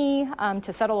money,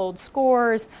 to settle old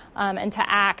scores, and to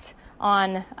act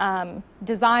on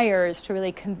desires to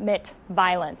really commit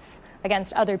violence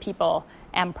against other people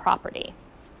and property.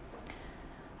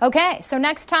 Okay, so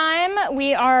next time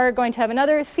we are going to have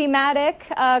another thematic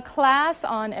class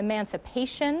on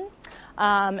emancipation.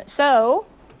 So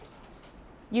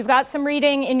you've got some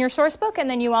reading in your source book, and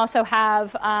then you also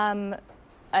have a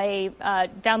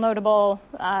downloadable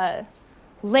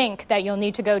link that you'll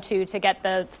need to go to get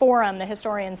the forum, the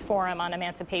Historians Forum on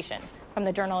Emancipation from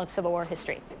the Journal of Civil War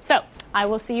History. So I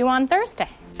will see you on Thursday.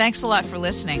 Thanks a lot for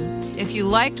listening. If you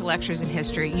liked Lectures in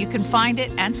History, you can find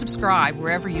it and subscribe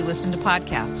wherever you listen to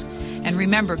podcasts. And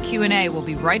remember, Q&A will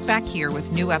be right back here with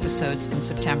new episodes in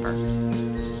September.